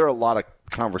there are a lot of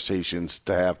conversations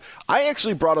to have. I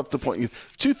actually brought up the point.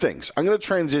 Two things. I'm going to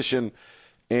transition,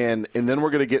 and then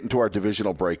we're going to get into our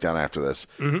divisional breakdown after this.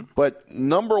 Mm-hmm. But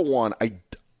number one,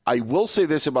 I will say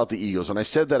this about the Eagles, and I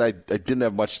said that I didn't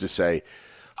have much to say.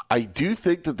 I do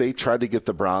think that they tried to get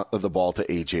the ball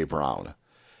to A.J. Brown,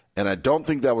 and I don't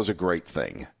think that was a great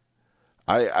thing.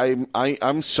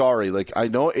 I'm sorry. Like, I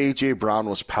know A.J. Brown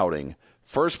was pouting.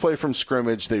 First play from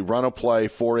scrimmage, they run a play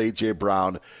for A.J.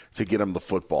 Brown to get him the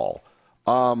football.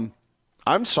 I'm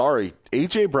sorry.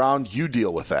 A.J. Brown, you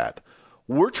deal with that.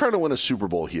 We're trying to win a Super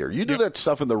Bowl here. You do that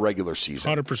stuff in the regular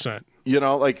season. 100%. You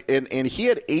know, like, and he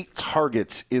had 8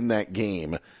 targets in that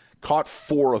game, caught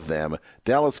 4 of them.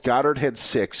 Dallas Goedert had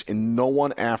 6, and no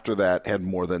one after that had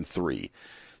more than 3.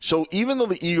 So even though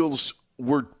the Eagles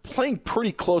were playing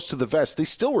pretty close to the vest, they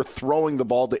still were throwing the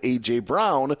ball to A.J.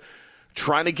 Brown,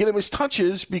 trying to get him his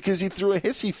touches because he threw a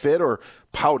hissy fit, or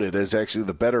pouted is actually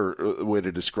the better way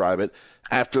to describe it,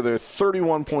 after their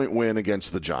 31-point win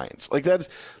against the Giants. Like, that,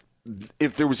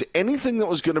 if there was anything that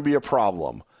was going to be a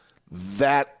problem,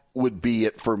 that would be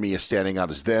it for me, as standing out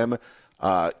as them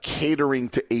catering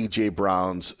to A.J.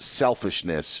 Brown's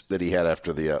selfishness that he had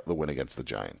after the win against the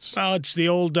Giants. Well, it's the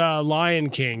old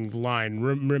Lion King line.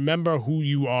 Remember who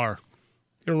you are.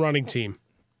 You're a running team,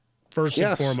 first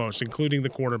and foremost, including the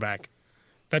quarterback.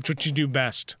 That's what you do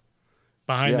best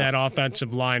behind that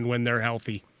offensive line when they're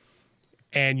healthy.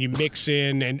 And you mix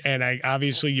in, and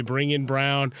obviously you bring in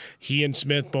Brown. He and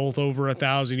Smith both over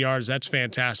 1,000 yards. That's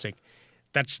fantastic.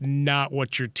 That's not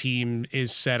what your team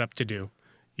is set up to do.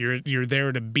 You're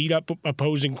there to beat up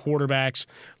opposing quarterbacks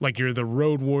like you're the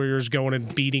Road Warriors going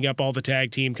and beating up all the tag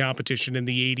team competition in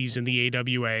the 80s in the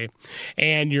AWA.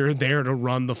 And you're there to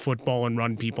run the football and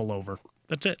run people over.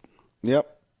 That's it.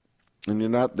 Yep. And you're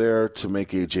not there to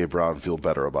make A.J. Brown feel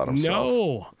better about himself.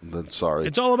 No. Then sorry.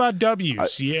 It's all about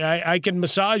W's. I can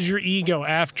massage your ego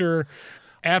after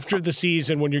the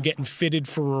season when you're getting fitted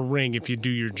for a ring if you do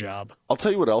your job. I'll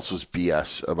tell you what else was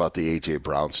BS about the A.J.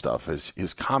 Brown stuff.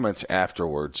 His comments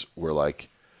afterwards were like,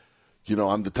 you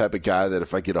know, I'm the type of guy that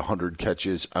if I get 100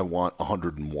 catches, I want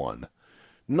 101.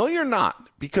 No, you're not.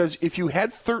 Because if you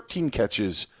had 13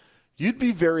 catches, you'd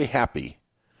be very happy.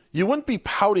 You wouldn't be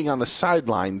pouting on the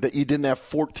sideline that you didn't have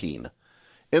 14.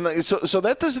 And so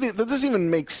that doesn't even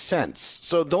make sense.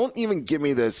 So don't even give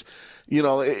me this. You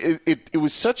know, it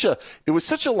was such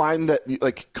a line that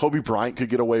like Kobe Bryant could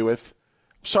get away with.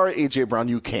 Sorry, A.J. Brown,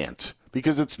 you can't,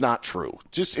 because it's not true.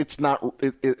 It's not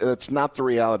the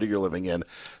reality you're living in.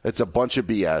 It's a bunch of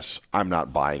BS. I'm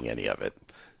not buying any of it.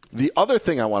 The other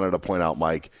thing I wanted to point out,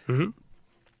 Mike,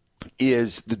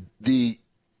 is the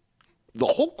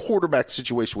whole quarterback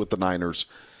situation with the Niners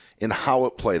and how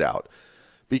it played out.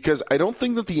 Because I don't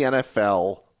think that the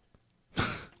NFL,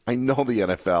 I know the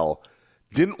NFL,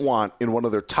 didn't want in one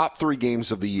of their top 3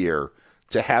 games of the year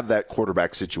to have that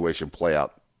quarterback situation play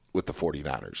out with the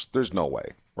 49ers. There's no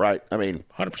way, right? I mean,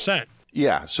 100%.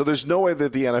 Yeah, so there's no way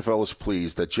that the NFL is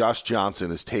pleased that Josh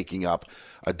Johnson is taking up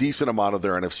a decent amount of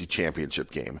their NFC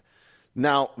Championship game.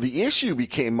 Now, the issue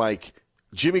became, like,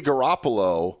 Jimmy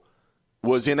Garoppolo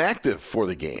was inactive for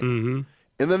the game. Mm-hmm.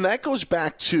 And then that goes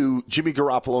back to Jimmy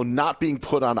Garoppolo not being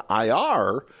put on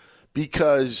IR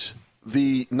because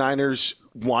the Niners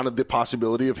wanted the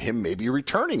possibility of him maybe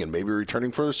returning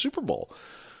for the Super Bowl.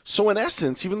 So in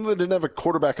essence, even though they didn't have a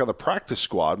quarterback on the practice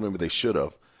squad, maybe they should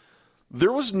have,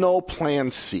 there was no plan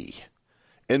C.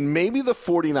 And maybe the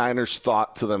 49ers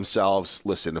thought to themselves,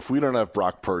 listen, if we don't have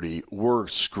Brock Purdy, we're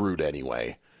screwed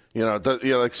anyway.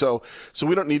 So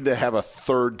we don't need to have a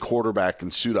third quarterback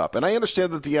and suit up. And I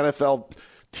understand that the NFL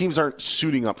teams aren't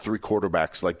suiting up 3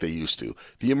 quarterbacks like they used to.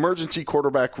 The emergency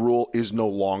quarterback rule is no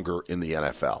longer in the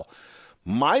NFL.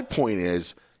 My point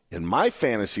is, in my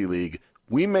fantasy league,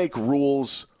 we make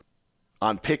rules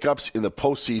on pickups in the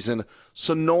postseason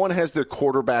so no one has their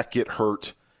quarterback get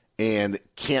hurt and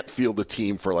can't field the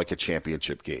team for like a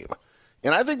championship game.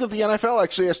 And I think that the NFL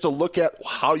actually has to look at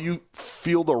how you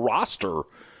field the roster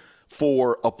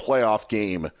for a playoff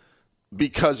game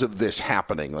because of this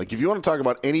happening. Like, if you want to talk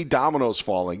about any dominoes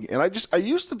falling, and I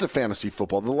used it to fantasy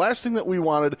football. The last thing that we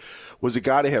wanted was a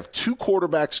guy to have 2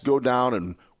 quarterbacks go down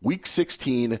in week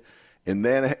 16, and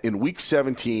then in week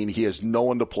 17, he has no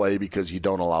one to play because you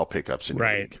don't allow pickups in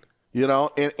your league. You know,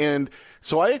 and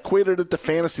so I equated it to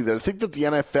fantasy that I think that the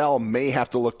NFL may have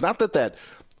to look, not that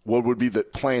what would be the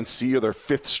plan C or their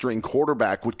 5th string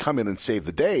quarterback would come in and save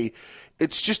the day.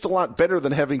 it's just a lot better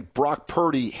than having Brock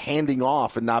Purdy handing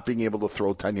off and not being able to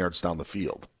throw 10 yards down the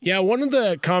field. Yeah, one of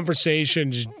the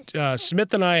conversations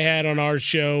Smith and I had on our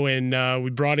show, and we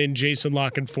brought in Jason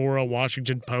Lockenfora,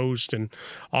 Washington Post and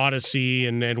Odyssey,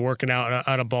 and working out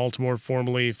of Baltimore,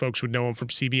 formerly folks would know him from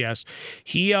CBS.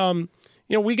 He,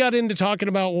 we got into talking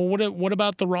about, well, what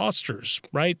about the rosters,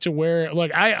 right? To where,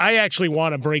 look, I actually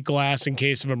want to break glass in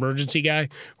case of emergency guy,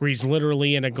 where he's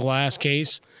literally in a glass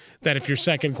case, that if your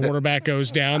second quarterback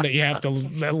goes down, that you have to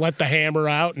let the hammer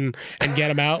out and get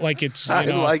him out like it's I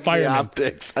like fireman. the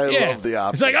optics. I love the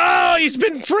optics. It's like, oh, he's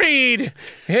been freed.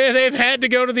 Yeah, they've had to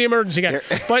go to the emergency guy.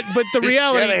 But the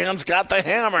reality, Shanahan's got the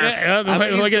hammer.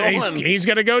 He's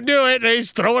going to go do it. He's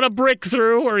throwing a brick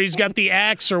through, or he's got the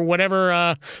axe or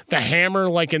whatever, the hammer,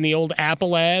 like in the old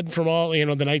Apple ad from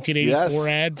the 1984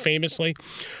 ad, famously,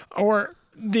 or.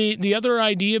 The other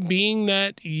idea being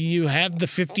that you have the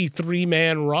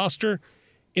 53-man roster.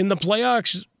 In the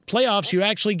playoffs, you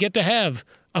actually get to have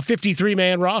a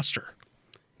 53-man roster.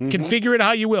 Configure it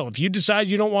how you will. If you decide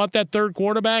you don't want that third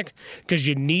quarterback because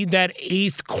you need that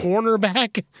eighth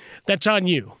cornerback, that's on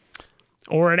you.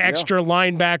 Or an extra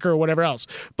linebacker or whatever else.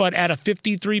 But at a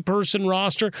 53-person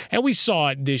roster, and we saw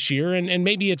it this year, and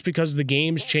maybe it's because the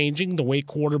game's changing, the way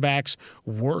quarterbacks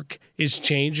work is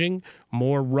changing,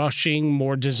 more rushing,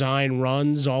 more design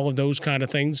runs, all of those kind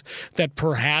of things, that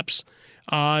perhaps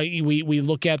we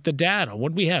look at the data.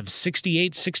 What do we have,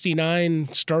 68, 69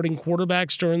 starting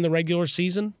quarterbacks during the regular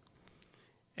season?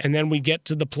 And then we get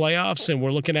to the playoffs, and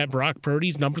we're looking at Brock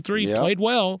Purdy's number 3. Yep. Played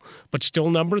well, but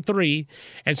still number 3.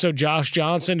 And so Josh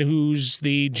Johnson, who's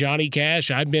the Johnny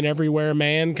Cash, I've been everywhere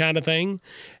man kind of thing,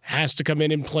 has to come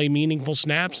in and play meaningful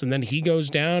snaps, and then he goes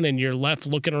down, and you're left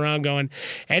looking around going,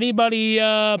 anybody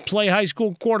play high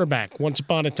school quarterback once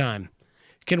upon a time?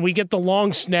 Can we get the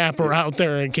long snapper out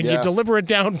there, and can you deliver it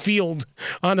downfield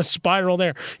on a spiral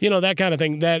there? That kind of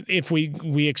thing. That if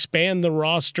we expand the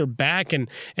roster back, and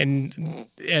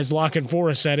as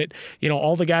Lockenfora said it,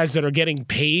 all the guys that are getting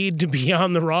paid to be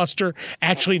on the roster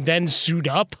actually then suit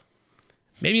up.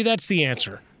 Maybe that's the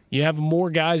answer. You have more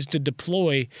guys to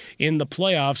deploy in the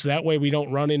playoffs. That way we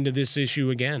don't run into this issue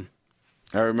again.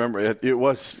 I remember it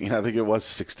was, I think it was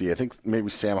 60. I think maybe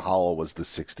Sam Howell was the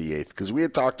 68th because we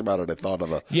had talked about it. I thought of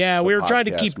the we were trying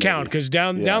to keep count because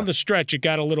down the stretch it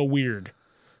got a little weird.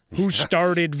 Who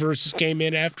started versus came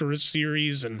in after a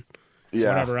series and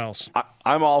whatever else.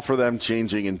 I'm all for them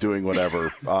changing and doing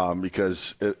whatever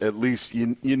because at least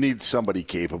you need somebody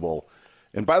capable.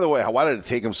 And by the way, why did it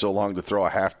take him so long to throw a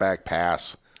halfback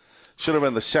pass? Should have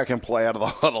been the second play out of the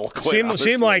huddle.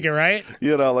 Seemed like it, right?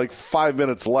 5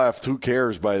 minutes left. Who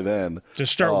cares by then?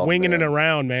 Just start winging it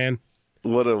around, man.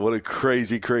 What a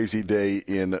crazy, crazy day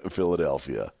in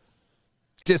Philadelphia.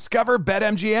 Discover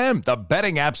BetMGM, the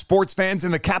betting app sports fans in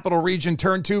the capital region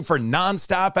turn to for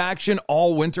nonstop action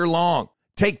all winter long.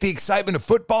 Take the excitement of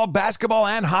football, basketball,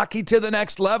 and hockey to the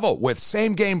next level with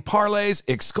same-game parlays,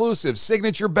 exclusive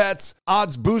signature bets,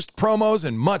 odds boost promos,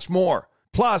 and much more.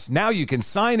 Plus, now you can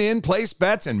sign in, place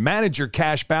bets, and manage your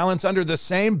cash balance under the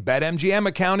same BetMGM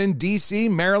account in D.C.,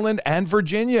 Maryland, and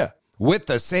Virginia. With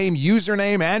the same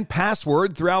username and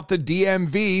password throughout the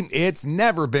DMV, it's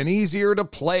never been easier to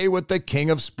play with the king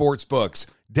of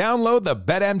sportsbooks. Download the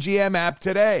BetMGM app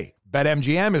today.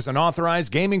 BetMGM is an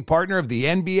authorized gaming partner of the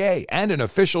NBA and an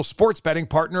official sports betting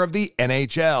partner of the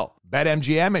NHL.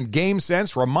 BetMGM and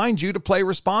GameSense remind you to play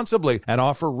responsibly and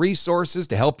offer resources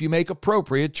to help you make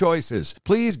appropriate choices.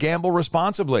 Please gamble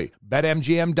responsibly.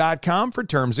 BetMGM.com for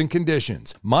terms and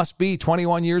conditions. Must be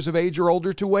 21 years of age or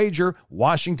older to wager.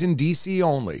 Washington, D.C.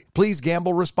 only. Please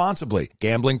gamble responsibly.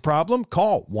 Gambling problem?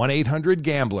 Call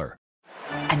 1-800-GAMBLER.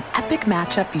 An epic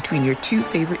matchup between your two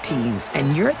favorite teams,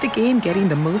 and you're at the game getting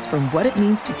the most from what it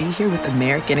means to be here with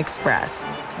American Express.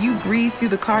 You breeze through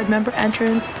the card member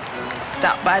entrance,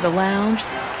 stop by the lounge.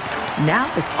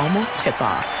 Now it's almost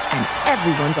tip-off, and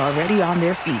everyone's already on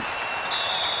their feet.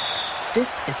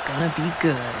 This is gonna be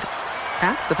good.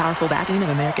 That's the powerful backing of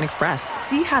American Express.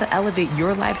 See how to elevate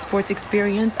your live sports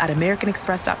experience at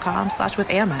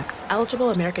americanexpress.com/withAmex. Eligible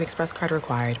American Express card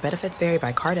required. Benefits vary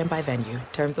by card and by venue.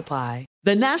 Terms apply.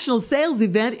 The national sales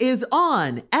event is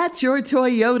on at your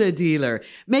Toyota dealer,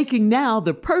 making now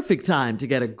the perfect time to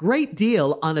get a great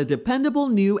deal on a dependable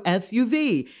new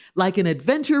SUV, like an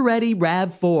adventure-ready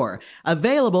RAV4.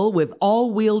 Available with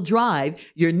all-wheel drive,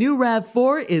 your new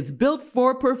RAV4 is built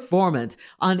for performance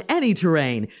on any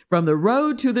terrain, from the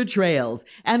road to the trails,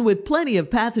 and with plenty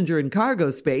of passenger and cargo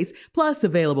space, plus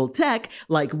available tech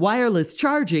like wireless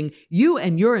charging, you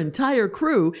and your entire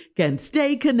crew can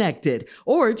stay connected.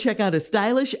 Or check out a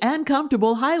stylish and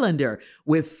comfortable Highlander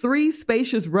with 3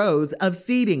 spacious rows of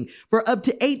seating for up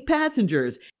to 8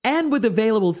 passengers. And with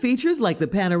available features like the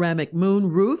panoramic moon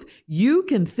roof, you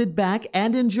can sit back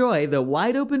and enjoy the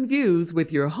wide open views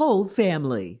with your whole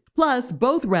family. Plus,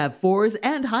 both RAV4s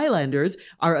and Highlanders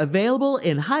are available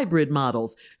in hybrid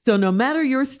models. So no matter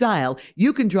your style,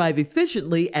 you can drive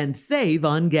efficiently and save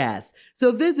on gas.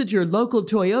 So visit your local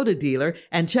Toyota dealer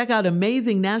and check out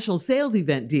amazing national sales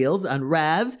event deals on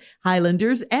RAVs,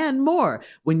 Highlanders, and more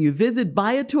when you visit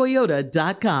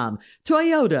buyatoyota.com.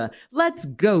 Toyota, let's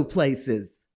go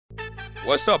places.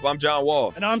 What's up? I'm John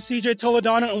Wall. And I'm CJ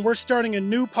Toledano, and we're starting a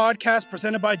new podcast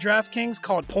presented by DraftKings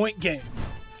called Point Game.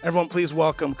 Everyone, please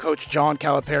welcome Coach John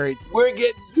Calipari. We're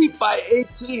getting beat by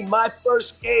 18. My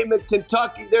first game in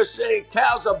Kentucky, they're saying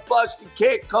Cal's a bust. He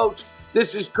can't coach.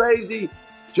 This is crazy.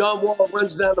 John Wall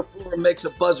runs down the floor and makes a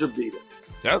buzzer beater.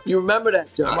 Yep. You remember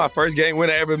that, John? That's my first game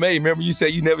winner I ever made. Remember you said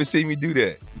you never see me do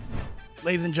that.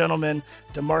 Ladies and gentlemen,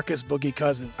 DeMarcus Boogie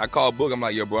Cousins. I called Book. I'm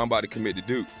like, yo, bro, I'm about to commit to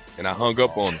Duke. And I hung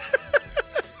up on him.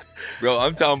 Bro,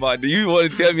 I'm talking about, do you want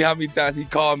to tell me how many times he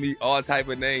called me all type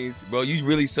of names? Bro, you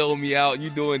really sold me out. You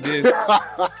doing this.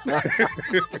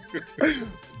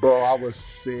 Bro, I was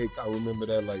sick. I remember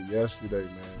that like yesterday,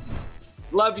 man.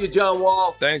 Love you, John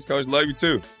Wall. Thanks, Coach. Love you,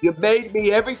 too. You made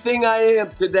me everything I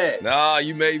am today. Nah,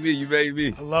 you made me. You made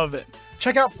me. I love it.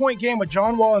 Check out Point Game with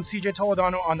John Wall and CJ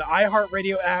Toledano on the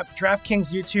iHeartRadio app,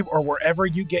 DraftKings YouTube, or wherever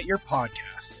you get your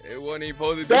podcasts. It wasn't even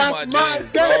supposed to be That's my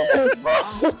dance, bro.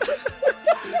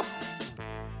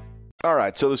 All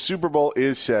right, so the Super Bowl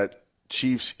is set.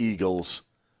 Chiefs, Eagles.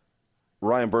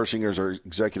 Ryan Bershinger is our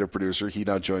executive producer. He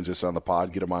now joins us on the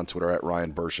pod. Get him on Twitter at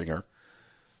Ryan Bershinger.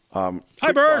 Hi,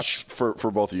 Bersh.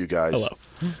 For both of you guys. Hello.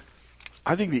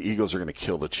 I think the Eagles are going to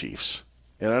kill the Chiefs.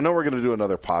 And I know we're going to do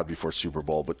another pod before Super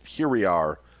Bowl, but here we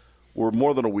are. We're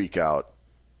more than a week out.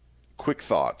 Quick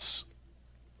thoughts.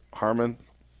 Harmon,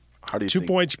 how do you think?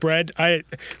 2-point spread.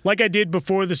 Like I did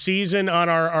before the season on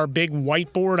our big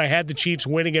whiteboard, I had the Chiefs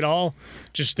winning it all,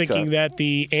 just thinking that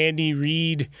the Andy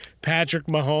Reid, Patrick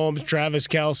Mahomes, Travis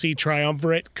Kelce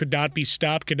triumvirate could not be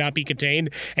stopped, could not be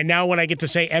contained. And now when I get to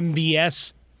say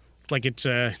MVS, like it's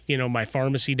my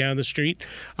pharmacy down the street,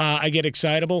 I get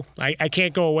excitable. I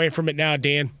can't go away from it now,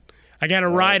 Dan. I got to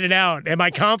ride it out. Am I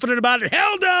confident about it?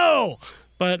 Hell no!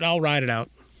 But I'll ride it out.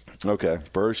 Okay.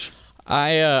 Bersh?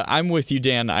 I'm with you,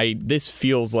 Dan. This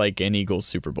feels like an Eagles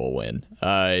Super Bowl win.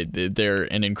 They're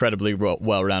an incredibly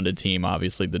well-rounded team.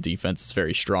 Obviously, the defense is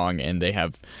very strong, and they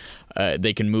have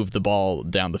they can move the ball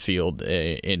down the field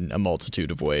in a multitude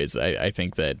of ways. I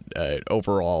think that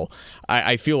overall,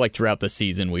 I feel like throughout the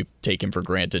season we've taken for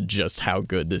granted just how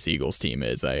good this Eagles team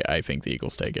is. I think the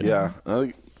Eagles take it. Yeah.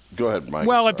 Go ahead, Mike.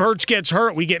 Well, if Hurts gets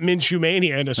hurt, we get Minshew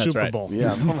Mania in a Super Bowl.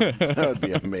 Yeah, that would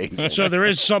be amazing. So there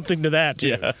is something to that,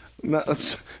 too. Yeah. No,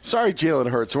 sorry, Jalen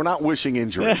Hurts. We're not wishing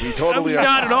injury. We totally are.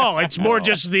 Not at all. It's more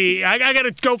just I got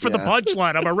to go for the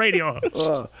punchline. I'm a radio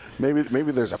host.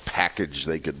 Maybe there's a package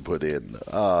they could put in.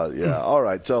 All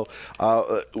right. So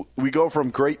we go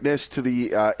from greatness to the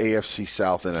AFC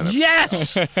South and NFC.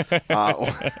 Yes!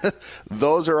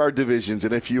 Those are our divisions.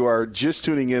 And if you are just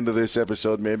tuning into this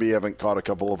episode, maybe you haven't caught a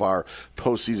couple of our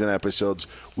postseason episodes,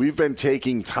 we've been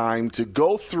taking time to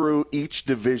go through each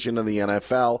division in the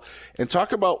NFL and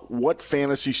talk about what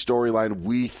fantasy storyline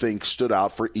we think stood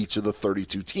out for each of the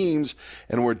 32 teams,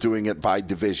 and we're doing it by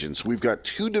divisions. We've got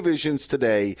 2 divisions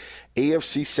today,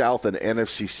 AFC South and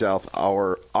NFC South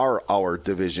are our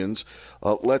divisions.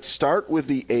 Let's start with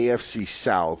the AFC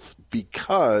South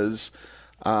because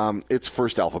it's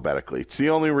first alphabetically. It's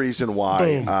the only reason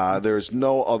why. There's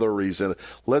no other reason.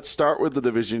 Let's start with the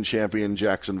division champion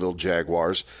Jacksonville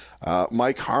Jaguars.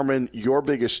 Mike Harmon, your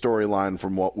biggest storyline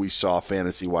from what we saw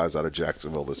fantasy-wise out of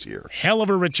Jacksonville this year. Hell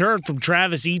of a return from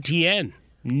Travis Etienne.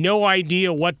 No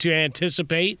idea what to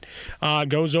anticipate.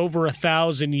 Goes over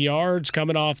 1,000 yards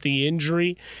coming off the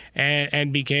injury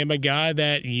and became a guy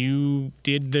that you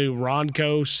did the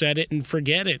Ronco set it and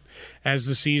forget it as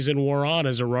the season wore on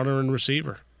as a runner and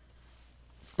receiver.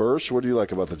 Bersh, what do you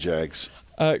like about the Jags?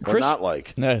 Or not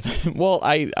like? Well,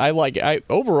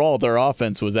 overall their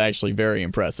offense was actually very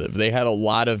impressive. They had a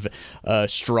lot of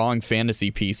strong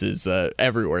fantasy pieces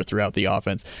everywhere throughout the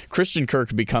offense. Christian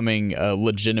Kirk becoming a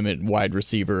legitimate wide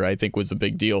receiver, I think, was a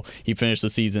big deal. He finished the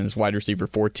season as wide receiver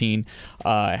 14,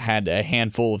 had a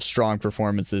handful of strong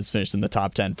performances, finished in the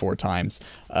top 10 4 times.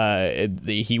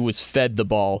 He was fed the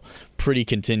ball pretty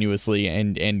continuously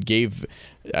and gave.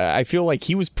 I feel like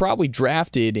he was probably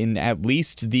drafted in at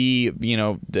least the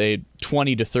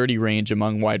 20 to 30 range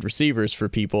among wide receivers for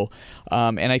people.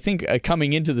 And I think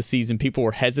coming into the season, people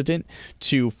were hesitant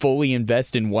to fully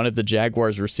invest in one of the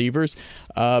Jaguars receivers.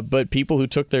 But people who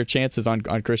took their chances on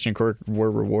Christian Kirk were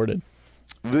rewarded.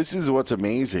 This is what's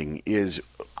amazing is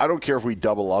I don't care if we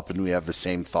double up and we have the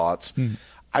same thoughts.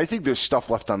 I think there's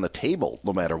stuff left on the table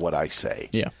no matter what I say.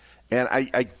 Yeah. And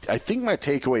I think my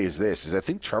takeaway is this, is I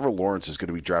think Trevor Lawrence is going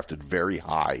to be drafted very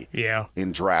high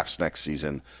in drafts next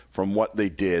season from what they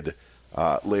did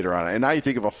later on. And now you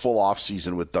think of a full off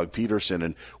season with Doug Peterson,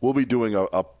 and we'll be doing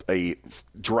a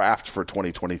draft for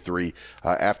 2023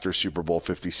 after Super Bowl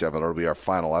 57. It'll be our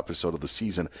final episode of the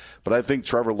season. But I think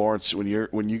Trevor Lawrence, when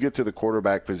you get to the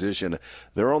quarterback position,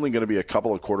 there are only going to be a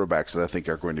couple of quarterbacks that I think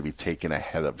are going to be taken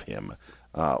ahead of him.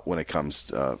 When it comes,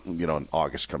 and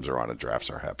August comes around and drafts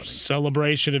are happening.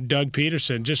 Celebration of Doug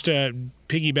Peterson. Just to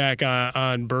piggyback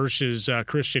on Bursch's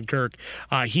Christian Kirk,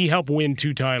 he helped win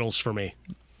 2 titles for me.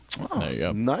 Oh, there you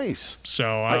go. Nice.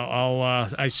 So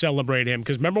I celebrate him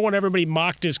because remember when everybody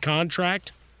mocked his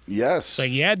contract? Yes.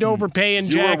 Like you had to overpay in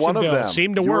you Jacksonville. Were one of them.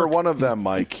 Seemed to you work. You were one of them,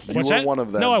 Mike. You What's were that? one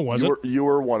of them. No, I wasn't. You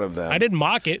were one of them. I didn't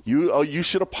mock it. You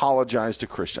should apologize to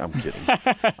Christian. I'm kidding.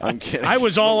 I'm kidding. I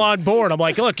was all on board. I'm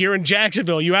like, look, you're in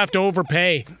Jacksonville. You have to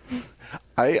overpay.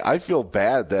 I feel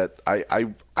bad that I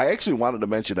actually wanted to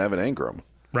mention Evan Engram.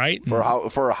 Right.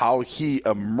 For how he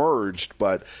emerged,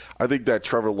 but I think that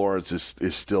Trevor Lawrence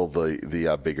is still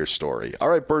the bigger story. All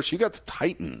right, Bursch, you got the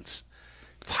Titans.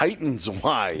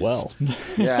 Titans-wise. Well.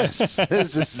 Yes.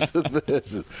 This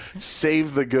is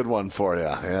save the good one for you.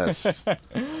 Yes.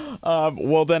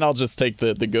 Well, then I'll just take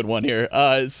the good one here.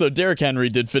 So Derrick Henry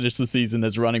did finish the season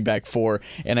as running back 4,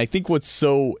 and I think what's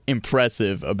so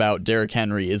impressive about Derrick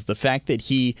Henry is the fact that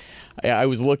he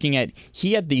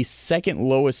had the second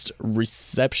lowest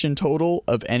reception total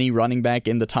of any running back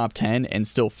in the top 10 and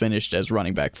still finished as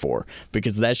running back 4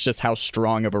 because that's just how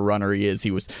strong of a runner he is.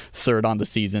 He was 3rd on the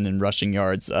season in rushing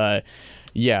yards. I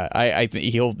think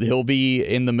he'll be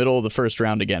in the middle of the first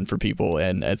round again for people,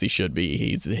 and as he should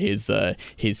be.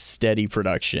 His steady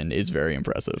production is very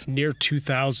impressive. Near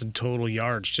 2,000 total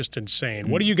yards, just insane.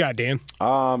 What do you got, Dan?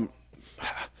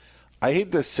 I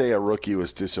hate to say a rookie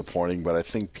was disappointing, but I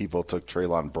think people took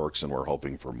Treylon Burks and were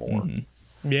hoping for more.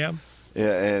 Mm-hmm. Yeah.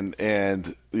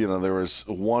 And there was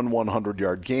one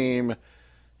 100-yard game.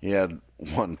 He had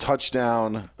 1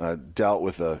 touchdown, dealt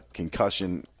with a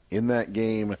concussion in that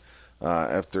game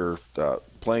after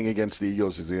playing against the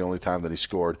Eagles is the only time that he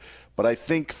scored. But I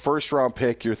think first-round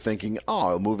pick, you're thinking,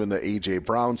 I'll move into A.J.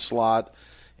 Brown slot.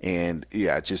 And,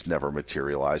 it just never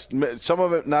materialized. Some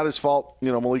of it not his fault.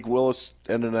 Malik Willis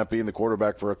ended up being the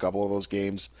quarterback for a couple of those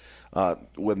games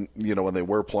when they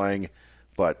were playing.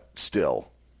 But still,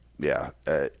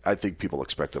 I think people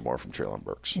expected more from Treylon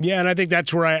Burks. Yeah, and I think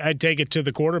that's where I take it to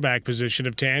the quarterback position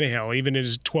of Tannehill. Even in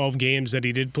his 12 games that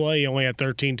he did play, he only had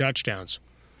 13 touchdowns.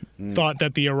 Thought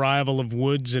that the arrival of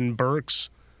Woods and Burks,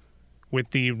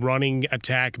 with the running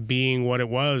attack being what it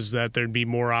was, that there'd be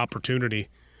more opportunity.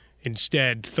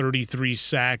 Instead, 33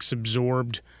 sacks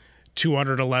absorbed,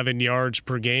 211 yards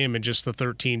per game, and just the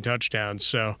 13 touchdowns.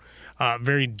 So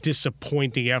very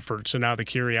disappointing effort. So now the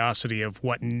curiosity of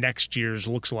what next year's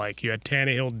looks like. You had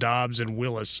Tannehill, Dobbs, and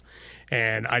Willis,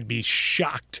 and I'd be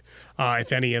shocked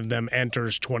if any of them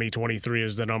enters 2023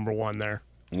 as the number 1 there.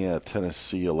 Yeah,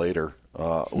 Tennessee you later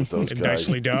with those guys.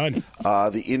 Nicely done.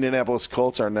 The Indianapolis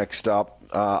Colts are next up.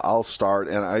 I'll start,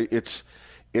 and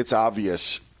it's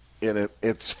obvious. And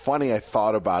it's funny, I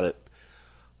thought about it.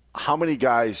 How many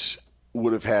guys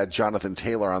would have had Jonathan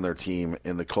Taylor on their team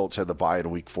and the Colts had the bye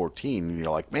in week 14? And you're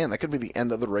like, man, that could be the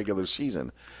end of the regular season.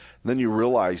 And then you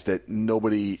realize that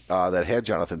nobody that had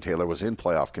Jonathan Taylor was in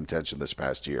playoff contention this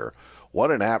past year. What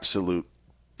an absolute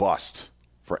bust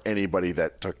for anybody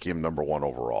that took him number 1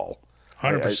 overall.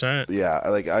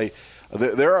 100%.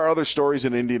 There are other stories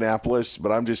in Indianapolis,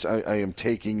 but I am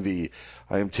taking the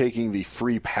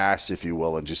free pass, if you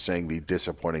will, and just saying the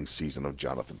disappointing season of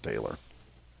Jonathan Taylor.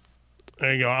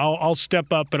 There you go. I'll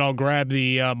step up and I'll grab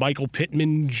the Michael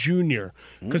Pittman Jr.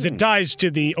 because it ties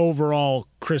to the overall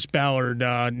Chris Ballard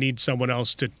needs someone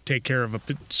else to take care of a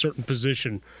certain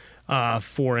position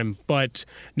for him. But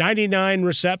 99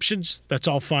 receptions, that's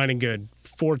all fine and good.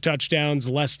 4 touchdowns,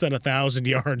 less than 1,000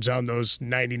 yards on those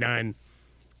 99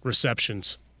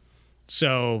 receptions.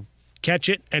 So catch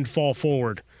it and fall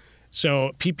forward.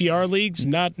 So PPR leagues,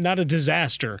 not a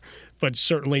disaster, but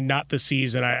certainly not the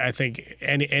season I think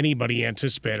anybody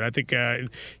anticipated. I think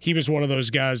he was one of those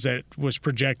guys that was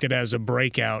projected as a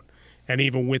breakout, and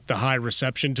even with the high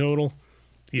reception total,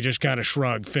 You just kind of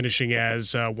shrug, finishing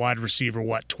as wide receiver,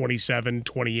 27,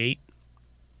 28?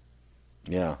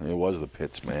 Yeah, it was the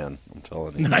Pitts, man. I'm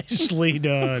telling you. Nicely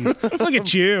done. Look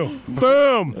at you.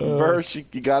 Boom. Bursch,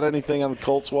 you got anything on the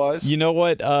Colts-wise? You know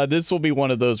what? This will be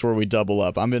one of those where we double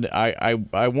up. I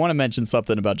want to mention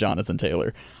something about Jonathan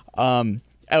Taylor.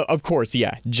 Of course,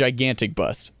 yeah, gigantic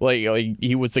bust. Like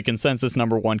he was the consensus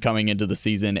number one coming into the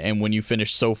season, and when you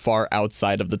finish so far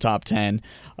outside of the top 10,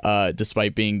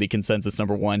 despite being the consensus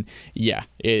number one, yeah,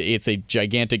 it's a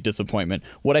gigantic disappointment.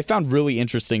 What I found really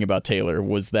interesting about Taylor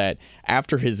was that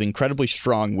after his incredibly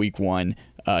strong week one,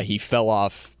 he fell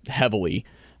off heavily,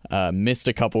 missed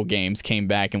a couple games, came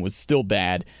back, and was still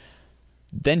bad.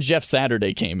 Then Jeff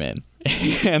Saturday came in,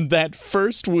 and that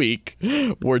first week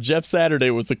where Jeff Saturday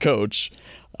was the coach,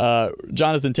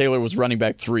 Jonathan Taylor was running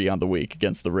back 3 on the week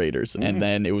against the Raiders. And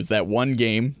then it was that one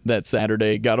game that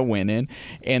Saturday got a win in.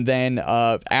 And then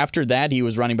after that, he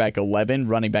was running back 11,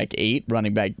 running back 8,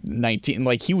 running back 19.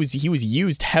 Like he was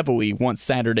used heavily once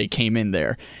Saturday came in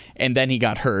there. And then he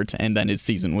got hurt, and then his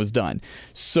season was done.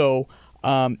 So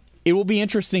it will be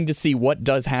interesting to see what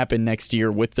does happen next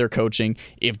year with their coaching.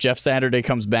 If Jeff Saturday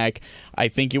comes back, I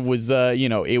think it was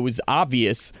it was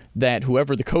obvious that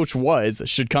whoever the coach was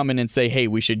should come in and say, hey,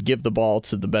 we should give the ball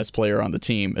to the best player on the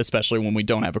team, especially when we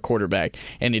don't have a quarterback.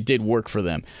 And it did work for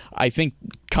them. I think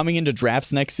coming into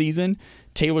drafts next season,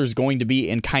 Taylor's going to be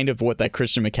in kind of what that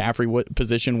Christian McCaffrey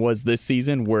position was this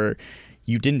season, where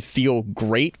you didn't feel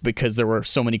great because there were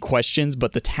so many questions,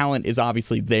 but the talent is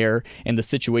obviously there, and the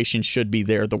situation should be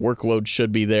there. The workload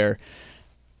should be there.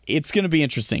 It's going to be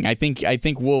interesting. I think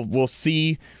we'll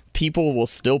see. People will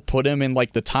still put him in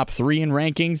like the top 3 in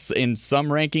rankings. In some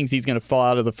rankings, he's going to fall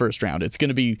out of the first round. He's going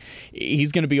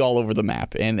to be all over the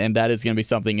map, and that is going to be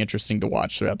something interesting to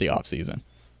watch throughout the offseason.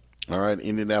 All right,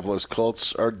 Indianapolis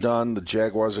Colts are done. The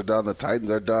Jaguars are done. The Titans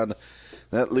are done.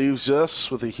 That leaves us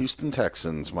with the Houston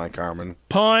Texans, Mike Harmon.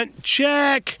 Punt,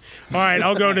 check. All right,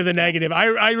 I'll go to the negative.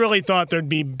 I really thought there'd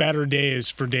be better days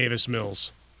for Davis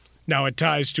Mills. Now, it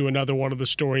ties to another one of the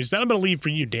stories that I'm going to leave for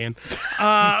you, Dan.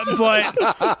 But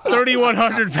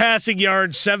 3,100 passing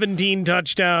yards, 17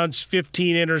 touchdowns,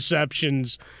 15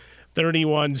 interceptions,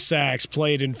 31 sacks,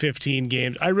 played in 15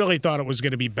 games. I really thought it was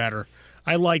going to be better.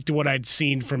 I liked what I'd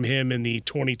seen from him in the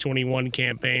 2021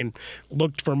 campaign,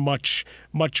 looked for much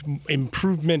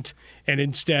improvement, and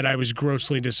instead I was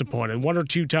grossly disappointed. 1 or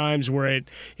 2 times where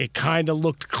it kind of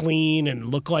looked clean and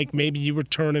looked like maybe you were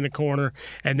turning a corner,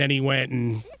 and then he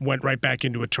went right back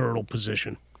into a turtle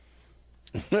position.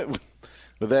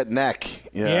 With that neck,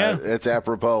 yeah, it's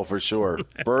apropos for sure.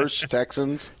 Bursch,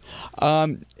 Texans.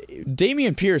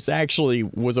 Dameon Pierce actually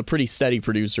was a pretty steady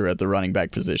producer at the running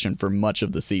back position for much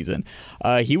of the season.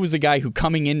 He was a guy who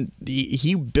coming in,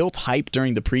 he built hype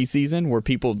during the preseason where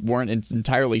people weren't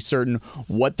entirely certain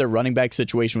what their running back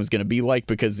situation was going to be like,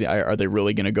 because are they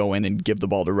really going to go in and give the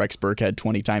ball to Rex Burkhead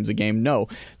 20 times a game? No,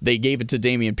 they gave it to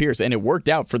Dameon Pierce, and it worked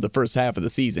out for the first half of the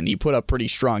season. He put up pretty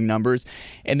strong numbers,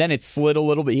 and then it slid a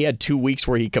little bit. He had 2 weeks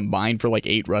where he combined for like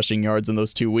 8 rushing yards in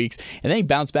those 2 weeks, and then he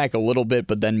bounced back a little bit,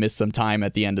 but then missed some time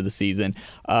at the end of the season.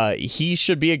 He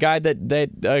should be a guy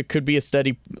that could be a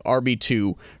steady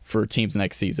RB2 for teams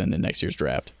next season and next year's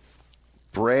draft.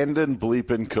 Brandon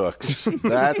Bleepin Cooks.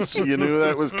 You knew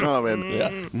that was coming.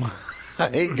 Yeah. My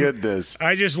goodness.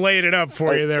 I just laid it up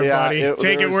for you there, buddy.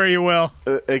 Take it where you will.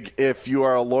 If you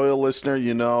are a loyal listener,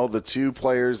 you know the 2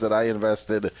 players that I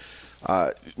invested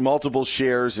multiple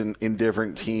shares in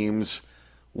different teams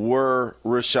were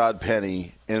Rashad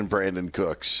Penny and Brandon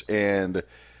Cooks. And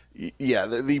yeah,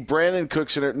 the Brandon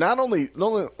Cooks, not only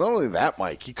that,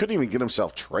 Mike, he couldn't even get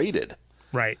himself traded.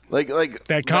 Right. Like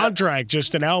that contract,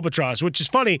 just an albatross, which is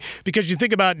funny because you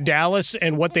think about Dallas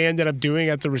and what they ended up doing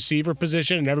at the receiver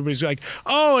position, and everybody's like,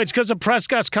 oh, it's because of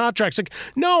Prescott's contract. It's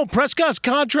like, no, Prescott's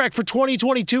contract for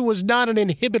 2022 was not an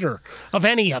inhibitor of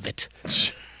any of it.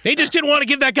 They just didn't want to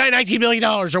give that guy $19 million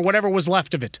or whatever was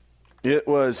left of it. It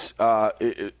was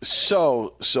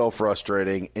so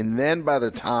frustrating. And then by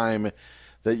the time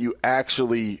that you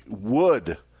actually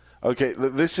would, okay,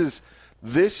 this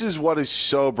is what is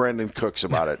so Brandon Cooks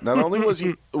about it. Not only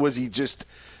was he just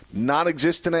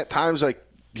non-existent at times, like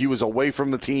he was away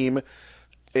from the team,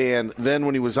 and then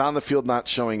when he was on the field not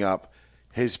showing up,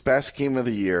 his best game of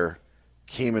the year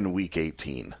came in Week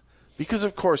 18. Because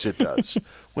of course it does.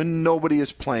 When nobody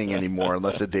is playing anymore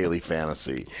unless a daily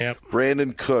fantasy. Yep.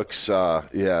 Brandon Cooks,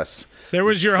 yes. There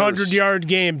was your 100-yard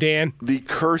game, Dan. The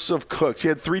curse of Cooks. He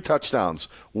had 3 touchdowns.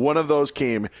 One of those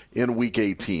came in Week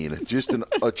 18. Just an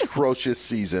atrocious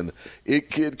season.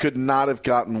 It could not have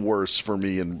gotten worse for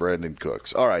me and Brandon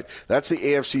Cooks. All right, that's the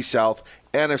AFC South.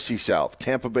 NFC South,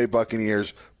 Tampa Bay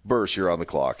Buccaneers, Bursch, you're on the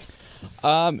clock.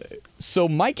 So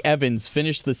Mike Evans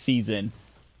finished the season.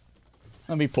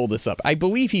 Let me pull this up. I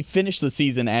believe he finished the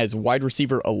season as wide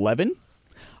receiver 11.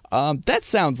 That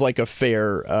sounds like a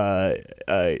fair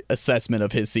assessment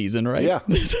of his season, right? Yeah.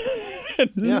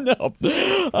 No.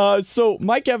 So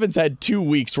Mike Evans had 2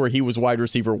 weeks where he was wide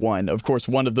receiver 1. Of course,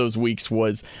 one of those weeks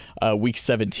was week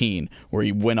 17, where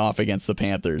he went off against the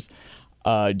Panthers.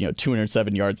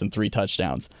 207 yards and 3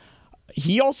 touchdowns.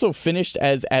 He also finished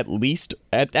as at least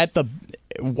at the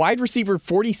wide receiver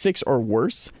 46 or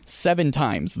worse 7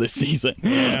 times this season.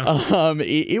 Yeah.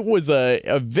 It was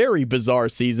a very bizarre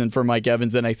season for Mike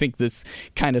Evans, and I think this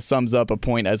kind of sums up a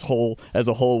point as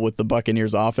a whole with the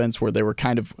Buccaneers offense, where they were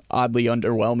kind of oddly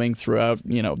underwhelming throughout.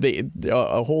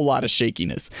 A whole lot of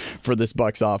shakiness for this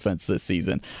Bucs offense this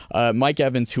season. Mike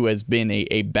Evans, who has been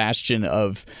a bastion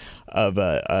of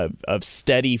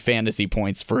steady fantasy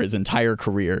points for his entire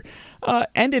career,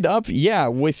 ended up,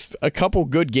 with a couple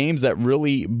good games that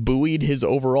really buoyed his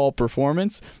overall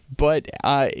performance. But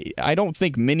I don't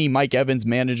think many Mike Evans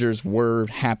managers were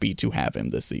happy to have him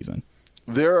this season.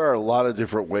 There are a lot of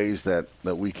different ways that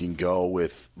we can go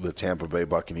with the Tampa Bay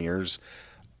Buccaneers.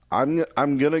 I'm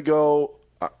gonna go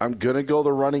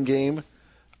the running game.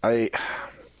 I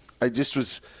just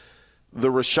was. The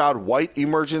Rachaad White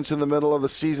emergence in the middle of the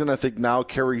season, I think, now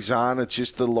carries on. It's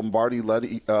just the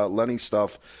Lombardi-Lenny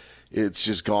stuff. It's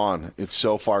just gone. It's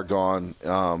so far gone.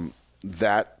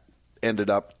 That ended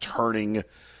up turning.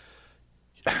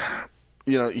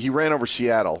 He ran over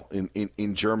Seattle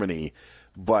in Germany,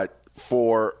 but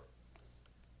for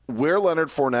where Leonard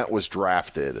Fournette was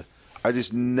drafted, I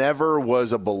just never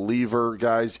was a believer,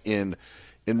 guys, in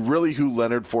really who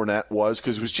Leonard Fournette was,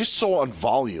 because it was just so on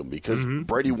volume, because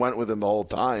Brady went with him the whole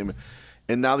time.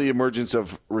 And now the emergence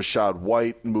of Rachaad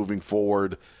White moving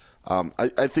forward,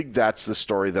 I think that's the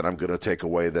story that I'm going to take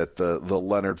away, that the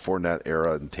Leonard Fournette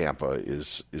era in Tampa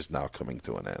is now coming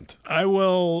to an end.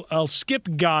 I'll skip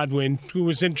Godwin, who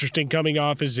was interesting coming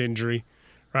off his injury,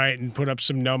 right, and put up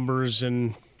some numbers,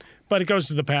 but it goes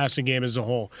to the passing game as a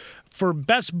whole. For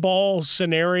best ball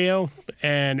scenario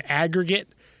and aggregate,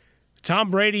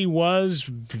 Tom Brady was,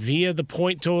 via the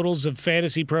point totals of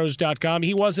fantasypros.com,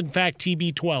 he was, in fact,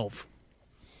 TB12.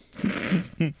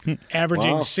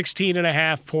 Averaging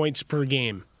 16.5 points per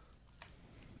game.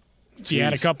 Jeez. He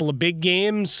had a couple of big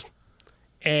games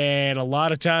and a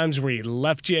lot of times where he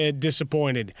left you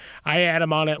disappointed. I had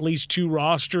him on at least 2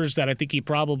 rosters that I think he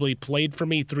probably played for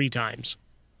me 3 times.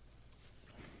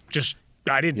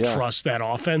 I didn't trust that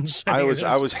offense. I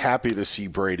was happy to see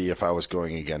Brady if I was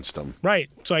going against him. Right.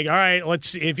 It's like, all right,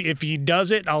 if he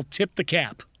does it, I'll tip the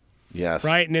cap. Yes.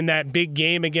 Right. And in that big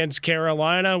game against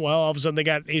Carolina, all of a sudden they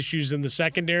got issues in the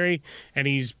secondary, and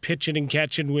he's pitching and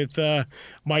catching with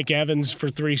Mike Evans for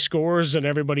 3 scores, and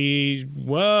everybody,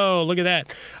 whoa, look at that.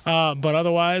 But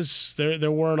otherwise,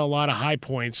 there weren't a lot of high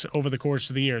points over the course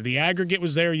of the year. The aggregate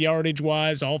was there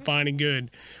yardage-wise, all fine and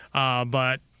good.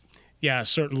 But yeah,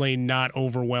 certainly not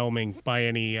overwhelming by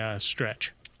any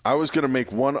stretch. I was going to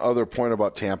make one other point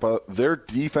about Tampa. Their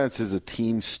defense as a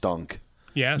team stunk.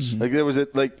 Yes. Like there was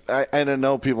I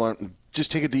know people aren't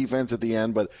just take a defense at the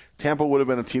end, but Tampa would have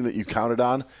been a team that you counted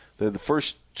on. The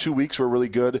first 2 weeks were really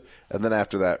good, and then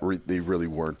after that, they really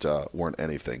weren't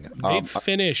anything. They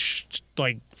finished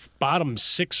like bottom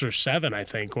 6 or 7, I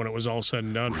think, when it was all said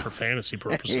and done for fantasy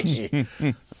purposes.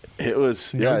 It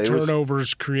was no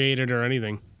turnovers created or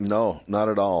anything. No, not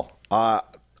at all.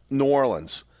 New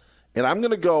Orleans, and I'm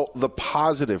going to go the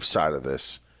positive side of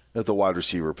this at the wide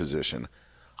receiver position.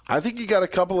 I think you got a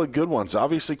couple of good ones.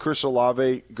 Obviously, Chris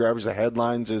Olave grabs the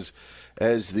headlines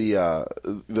as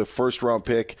the first round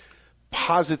pick.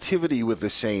 Positivity with the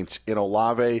Saints in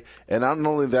Olave, and not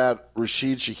only that,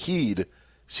 Rashid Shaheed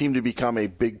seemed to become a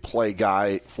big play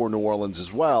guy for New Orleans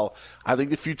as well. I think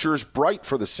the future is bright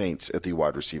for the Saints at the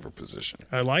wide receiver position.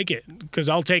 I like it, because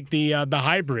I'll take the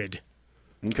hybrid.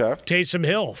 Okay. Taysom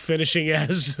Hill finishing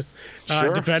as,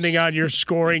 depending on your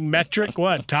scoring metric,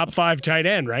 top 5 tight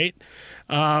end, right?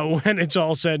 When it's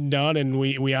all said and done, and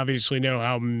we obviously know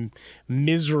how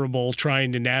miserable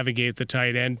trying to navigate the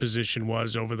tight end position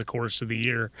was over the course of the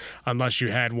year, unless you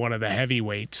had one of the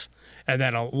heavyweights. And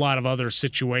then a lot of other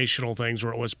situational things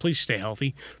where it was, please stay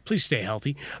healthy. But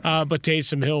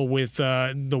Taysom Hill, with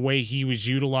the way he was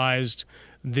utilized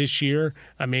this year,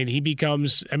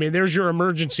 there's your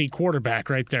emergency quarterback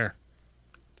right there.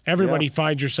 Everybody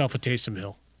find yourself a Taysom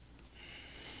Hill.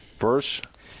 Bursch?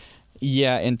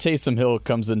 Yeah, and Taysom Hill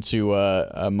comes into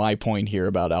my point here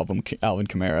about Alvin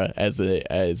Kamara.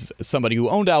 As somebody who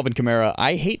owned Alvin Kamara,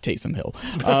 I hate Taysom Hill.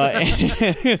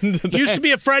 Used to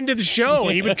be a friend of the show.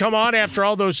 He would come on after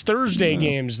all those Thursday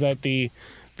games that the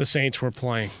the Saints were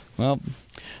playing. Well,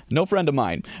 no friend of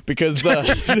mine, because Alvin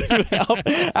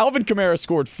Kamara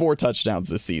scored 4 touchdowns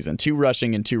this season, 2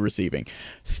 rushing and 2 receiving.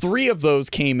 3 of those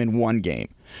came in one game.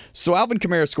 So Alvin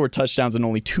Kamara scored touchdowns in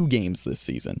only 2 games this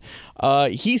season.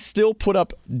 He still put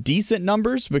up decent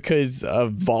numbers because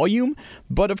of volume,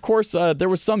 but of course there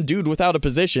was some dude without a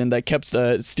position that kept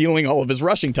stealing all of his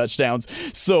rushing touchdowns.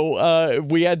 So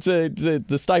we had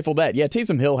to stifle that. Yeah,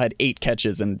 Taysom Hill had 8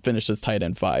 catches and finished as tight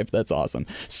end 5. That's awesome.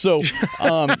 So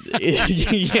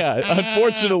yeah,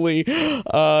 unfortunately,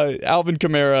 Alvin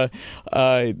Kamara,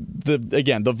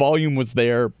 the volume was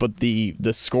there, but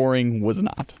the scoring was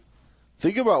not.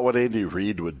 Think about what Andy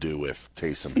Reid would do with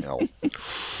Taysom Hill.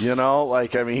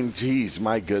 Geez,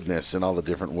 my goodness, and all the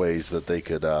different ways that they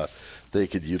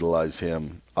could utilize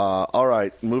him. All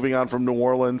right, moving on from New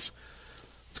Orleans,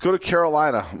 let's go to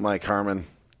Carolina, Mike Harmon.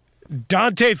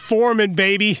 Dante Foreman,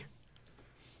 baby.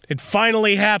 It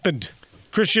finally happened.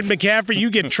 Christian McCaffrey, you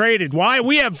get traded. Why?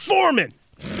 We have Foreman.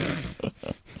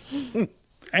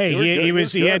 Hey,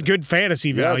 he had good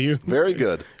fantasy value. Yes, very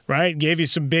good. Right, gave you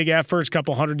some big efforts,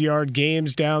 couple 100-yard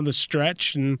games down the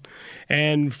stretch,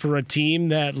 and for a team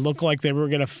that looked like they were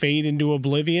going to fade into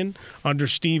oblivion under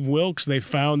Steve Wilks, they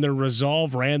found their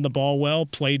resolve, ran the ball well,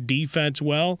 played defense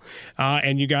well,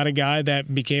 and you got a guy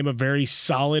that became a very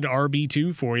solid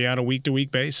RB2 for you on a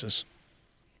week-to-week basis.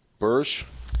 Bursch?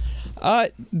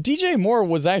 DJ Moore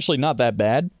was actually not that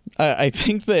bad. I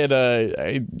think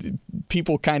that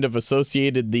people kind of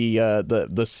associated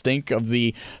the stink of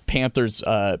the Panthers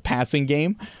passing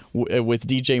game with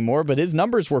DJ Moore, but his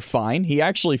numbers were fine. He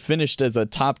actually finished as a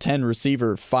top 10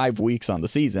 receiver 5 weeks on the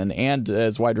season and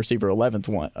as wide receiver 11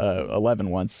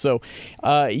 once. So,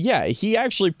 he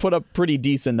actually put up pretty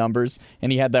decent numbers,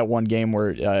 and he had that one game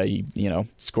where he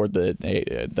scored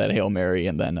that Hail Mary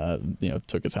and then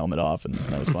took his helmet off, and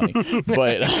that was funny.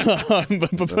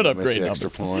 but put up great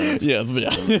numbers. Yes,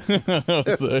 yeah.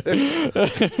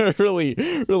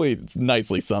 really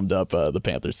nicely summed up the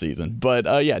Panthers season. But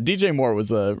DJ Moore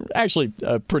was actually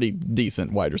a pretty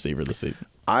decent wide receiver this season.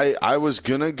 I was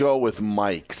going to go with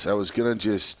Mike's. I was going to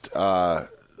just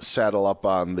saddle up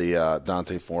on the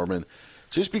Dante Foreman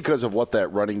just because of what that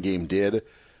running game did.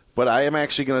 But I am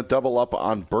actually going to double up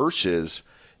on Bursch's.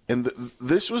 And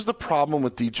this was the problem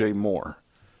with DJ Moore.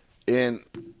 And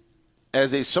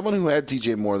as someone who had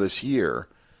DJ Moore this year,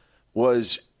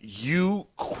 was you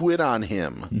quit on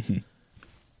him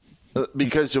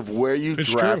because of where you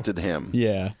drafted him.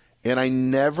 Yeah. And I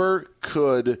never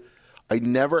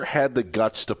had the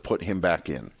guts to put him back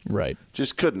in. Right.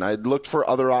 Just couldn't. I looked for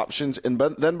other options. And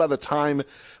then by the time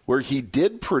where he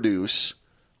did produce,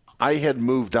 I had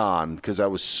moved on because I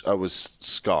was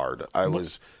scarred. That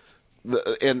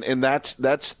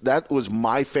was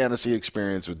my fantasy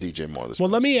experience with DJ Moore this Well,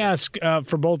 let me ask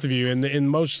for both of you, in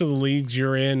most of the leagues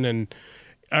you're in, and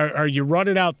are you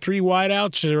running out 3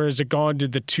 wideouts, or has it gone to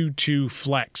the 2-2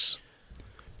 flex?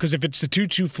 Because if it's the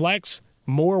 2-2 flex,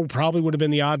 Moore probably would have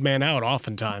been the odd man out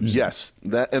oftentimes. Yes,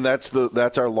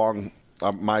 that's our long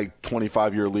my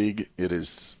 25-year league. That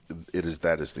is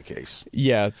the case.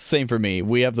 Yeah, same for me.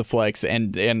 We have the flex,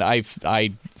 and I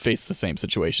faced the same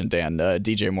situation, Dan.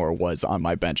 DJ Moore was on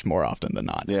my bench more often than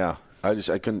not. Yeah, I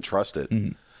couldn't trust it.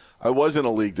 Mm-hmm. I was in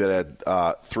a league that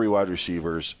had 3 wide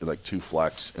receivers, like 2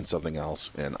 flex and something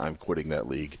else, and I'm quitting that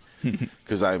league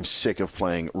because I'm sick of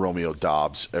playing Romeo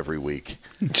Doubs every week.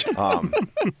 Oh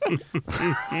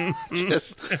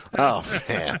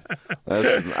man,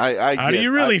 how do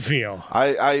you really feel?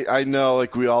 I know,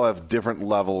 like, we all have different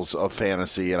levels of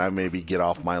fantasy, and I maybe get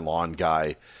off my lawn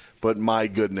guy. But my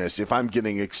goodness, if I'm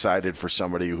getting excited for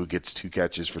somebody who gets 2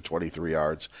 catches for 23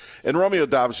 yards, and Romeo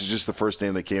Doubs is just the first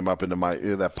name that came up into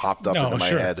that popped up into my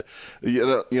head,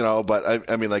 But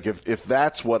I mean, like, if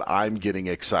that's what I'm getting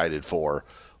excited for,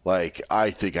 like,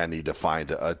 I think I need to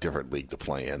find a different league to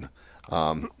play in.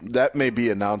 That may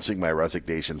be announcing my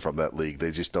resignation from that league.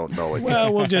 They just don't know it.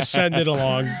 Well, we'll just send it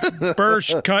along.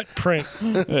 Bursch, cut, print.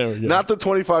 There we go. Not the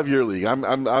 25-year league.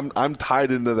 I'm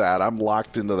tied into that. I'm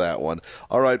locked into that one.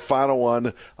 All right, final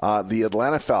one. The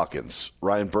Atlanta Falcons.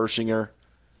 Ryan Bershinger,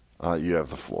 you have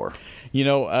the floor.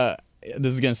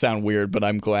 This is going to sound weird, but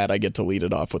I'm glad I get to lead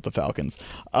it off with the Falcons.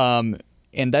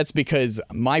 And that's because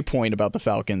my point about the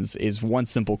Falcons is one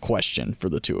simple question for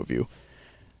the two of you.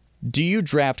 Do you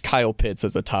draft Kyle Pitts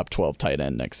as a top 12 tight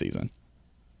end next season?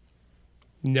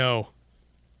 No.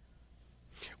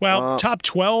 Well, top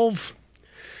 12?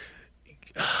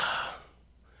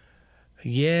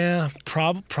 Yeah,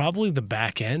 probably the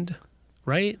back end,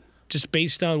 right? Just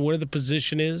based on where the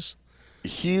position is.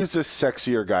 He's a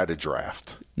sexier guy to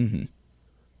draft. Mm-hmm.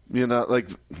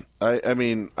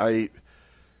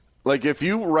 Like, if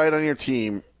you write on your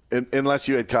team, unless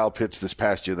you had Kyle Pitts this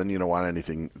past year, then you don't want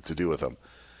anything to do with him.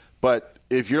 But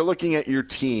if you're looking at your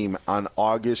team on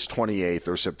August 28th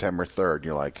or September 3rd,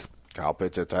 you're like, Kyle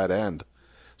Pitts at tight end.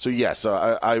 So, yes,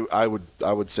 I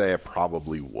would say I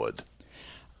probably would.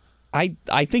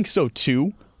 I think so,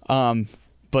 too.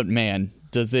 But, man,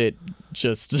 does it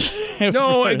just...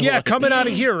 No, yeah, coming out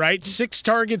of here, right? 6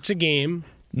 targets a game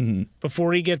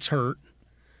before he gets hurt.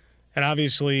 And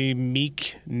obviously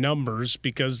meek numbers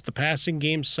because the passing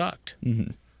game sucked.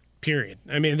 Period.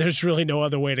 I mean, there's really no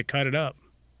other way to cut it up.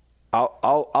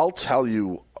 I'll tell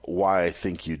you why I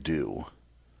think you do.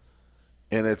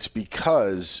 And it's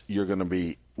because you're going to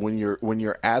be when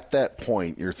you're at that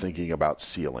point, you're thinking about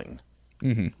ceiling.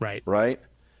 Right. Right?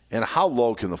 And how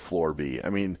low can the floor be? I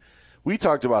mean, we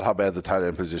talked about how bad the tight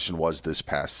end position was this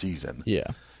past season. Yeah.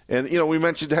 And we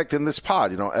mentioned heck in this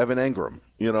pod, Evan Engram.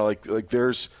 Like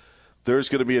there's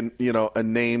going to be a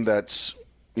name that's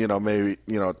maybe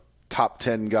top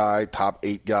 10 guy, top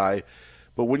 8 guy.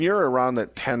 But when you're around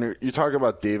that 10, you talk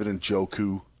about David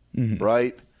Njoku,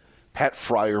 right? Pat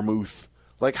Freiermuth.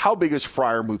 Like, how big is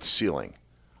Freiermuth's ceiling?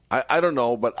 I don't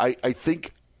know, but I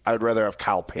think I'd rather have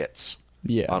Kyle Pitts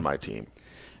on my team.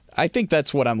 I think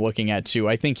that's what I'm looking at, too.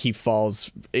 I think he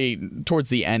falls towards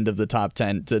the end of the top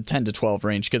 10, the 10 to 12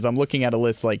 range, because I'm looking at a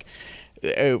list like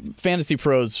Fantasy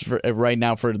Pros right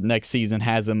now for next season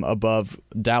has him above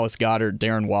Dallas Goedert,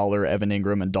 Darren Waller, Evan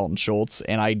Engram, and Dalton Schultz,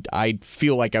 and I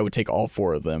feel like I would take all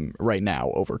 4 of them right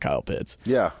now over Kyle Pitts.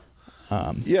 Yeah.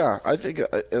 I think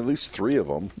at least 3 of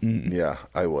them. Yeah,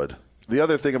 I would. The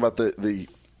other thing about the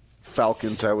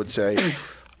Falcons, I would say,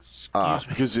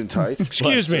 Gesundheit.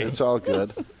 Excuse me. It's all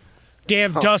good.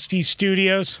 Damn Dusty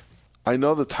Studios. I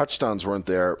know the touchdowns weren't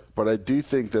there, but I do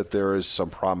think that there is some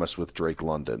promise with Drake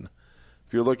London.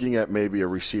 If you're looking at maybe a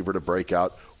receiver to break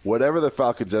out, whatever the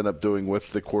Falcons end up doing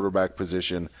with the quarterback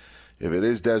position, if it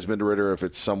is Desmond Ridder, if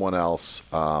it's someone else,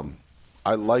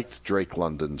 I liked Drake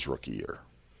London's rookie year.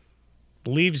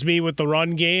 Leaves me with the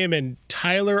run game and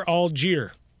Tyler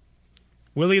Algier.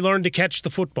 Will he learn to catch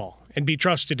the football and be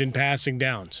trusted in passing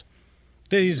downs?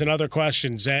 These and other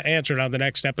questions answered on the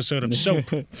next episode of Soap.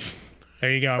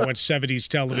 There you go. I went 70s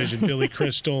television. Billy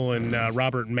Crystal and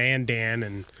Robert Mandan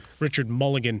and Richard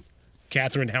Mulligan.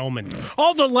 Catherine Hellman.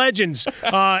 All the legends.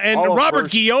 And Robert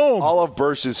Guillaume. All of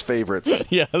Bursch's favorites.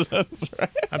 Yeah, that's right.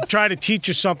 I'm trying to teach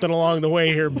you something along the way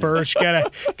here, Bursch.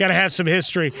 Gotta have some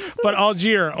history. But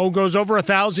Algier goes over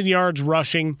 1,000 yards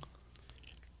rushing.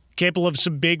 Capable of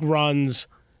some big runs.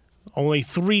 Only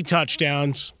 3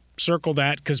 touchdowns. Circle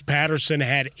that because Patterson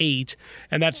had 8,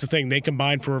 and that's the thing. They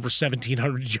combined for over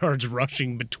 1,700 yards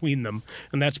rushing between them,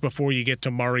 and that's before you get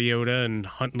to Mariota and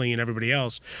Huntley and everybody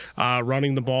else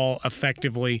running the ball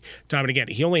effectively time and again.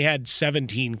 He only had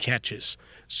 17 catches.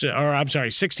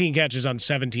 16 catches on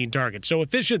 17 targets. So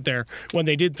efficient there when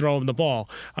they did throw him the ball.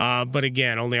 But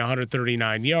again, only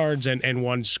 139 yards and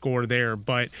 1 score there.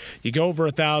 But you go over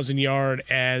 1,000 yard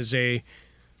as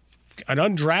an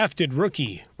undrafted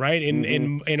rookie, right?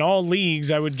 In all leagues,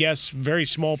 I would guess very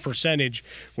small percentage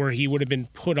where he would have been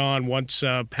put on once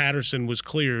Patterson was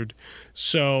cleared.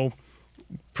 So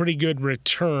pretty good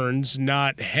returns,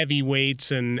 not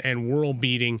heavyweights and world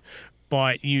beating,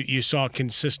 but you saw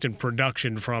consistent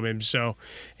production from him. So,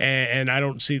 and I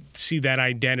don't see that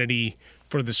identity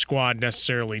for the squad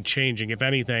necessarily changing. If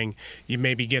anything, you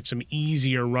maybe get some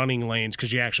easier running lanes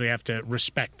because you actually have to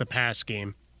respect the pass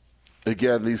game.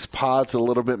 Again, these pods a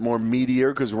little bit more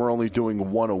meatier because we're only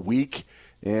doing 1 a week.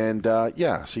 And, so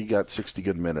you got 60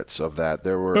 good minutes of that.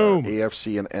 There were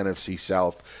AFC and NFC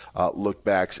South look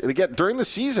backs. And, again, during the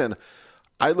season,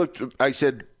 I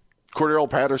said Cordero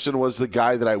Patterson was the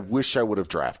guy that I wish I would have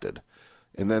drafted.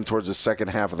 And then towards the second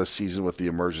half of the season with the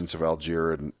emergence of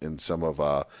Algier and some of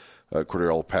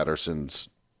Cordero Patterson's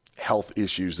health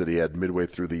issues that he had midway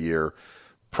through the year,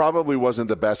 probably wasn't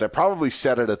the best. I probably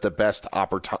said it at the best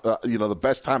the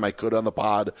best time I could on the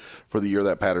pod for the year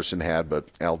that Patterson had, but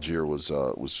Algier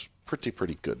was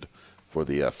pretty good for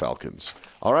the Falcons.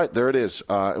 All right, there it is.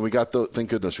 And we got thank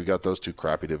goodness we got those 2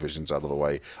 crappy divisions out of the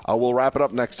way. We'll wrap it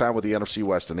up next time with the NFC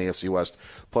West and AFC West,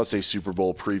 plus a Super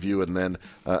Bowl preview, and then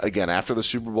again after the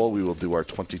Super Bowl we will do our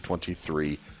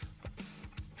 2023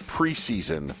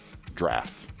 preseason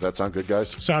draft. Does that sound good,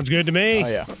 guys? Sounds good to me. Oh,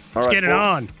 yeah. Let's get it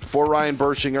on. For Ryan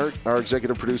Bershinger, our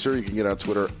executive producer, you can get on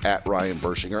Twitter at Ryan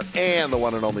Bershinger, and the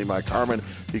one and only Mike Harmon.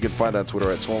 You can find on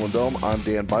Twitter at Swollen Dome. I'm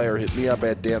Dan Beyer. Hit me up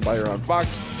at Dan Beyer on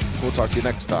Fox. We'll talk to you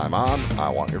next time on I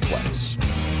Want Your Flex.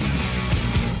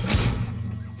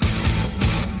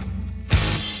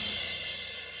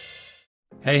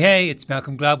 Hey, it's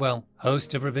Malcolm Gladwell,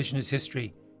 host of Revisionist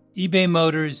History. eBay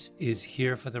Motors is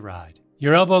here for the ride.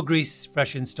 Your elbow grease,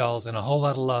 fresh installs, and a whole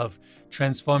lot of love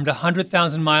transformed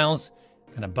 100,000 miles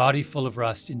and a body full of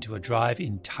rust into a drive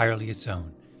entirely its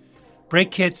own.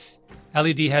 Brake kits,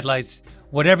 LED headlights,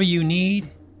 whatever you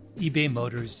need, eBay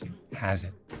Motors has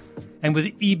it. And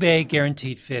with eBay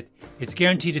Guaranteed Fit, it's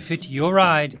guaranteed to fit your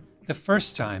ride the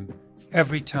first time,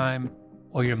 every time,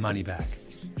 or your money back.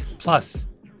 Plus,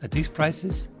 at these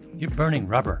prices, you're burning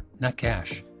rubber, not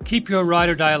cash. Keep your ride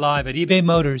or die alive at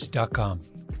ebaymotors.com.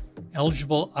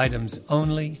 Eligible items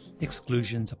only.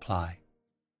 Exclusions apply.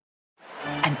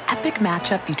 An epic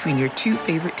matchup between your two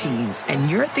favorite teams,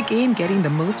 and you're at the game getting the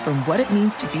most from what it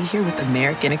means to be here with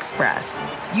American Express.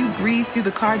 You breeze through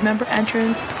the card member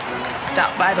entrance,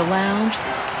 stop by the lounge.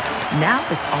 Now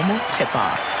it's almost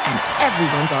tip-off, and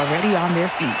everyone's already on their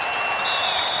feet.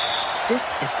 This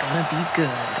is gonna be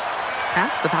good.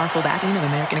 That's the powerful backing of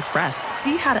American Express.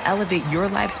 See how to elevate your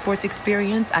live sports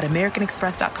experience at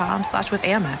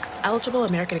americanexpress.com/withAmex. Eligible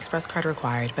American Express card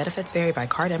required. Benefits vary by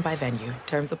card and by venue.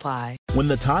 Terms apply. When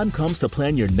the time comes to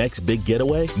plan your next big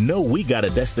getaway, know we got a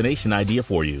destination idea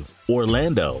for you.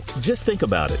 Orlando. Just think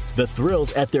about it. The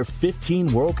thrills at their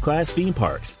 15 world-class theme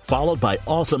parks, followed by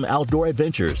awesome outdoor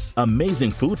adventures,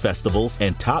 amazing food festivals,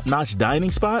 and top-notch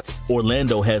dining spots.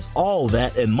 Orlando has all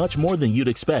that and much more than you'd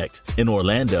expect. In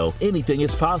Orlando, anything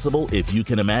is possible if you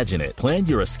can imagine it. Plan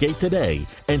your escape today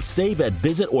and save at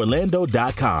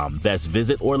visitorlando.com. That's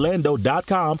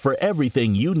visitorlando.com for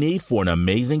everything you need for an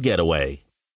amazing getaway.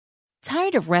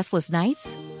 Tired of restless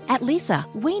nights? At Leesa,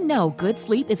 we know good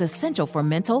sleep is essential for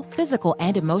mental, physical,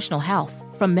 and emotional health.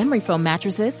 From memory foam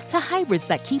mattresses to hybrids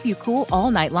that keep you cool all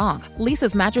night long,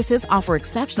 Leesa's mattresses offer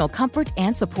exceptional comfort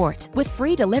and support with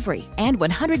free delivery and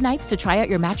 100 nights to try out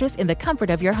your mattress in the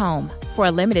comfort of your home. For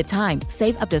a limited time,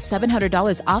 save up to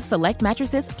 $700 off select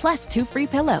mattresses plus 2 free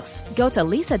pillows. Go to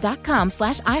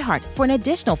leesa.com/iHeart for an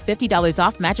additional $50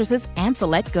 off mattresses and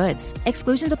select goods.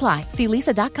 Exclusions apply. See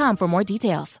leesa.com for more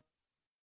details.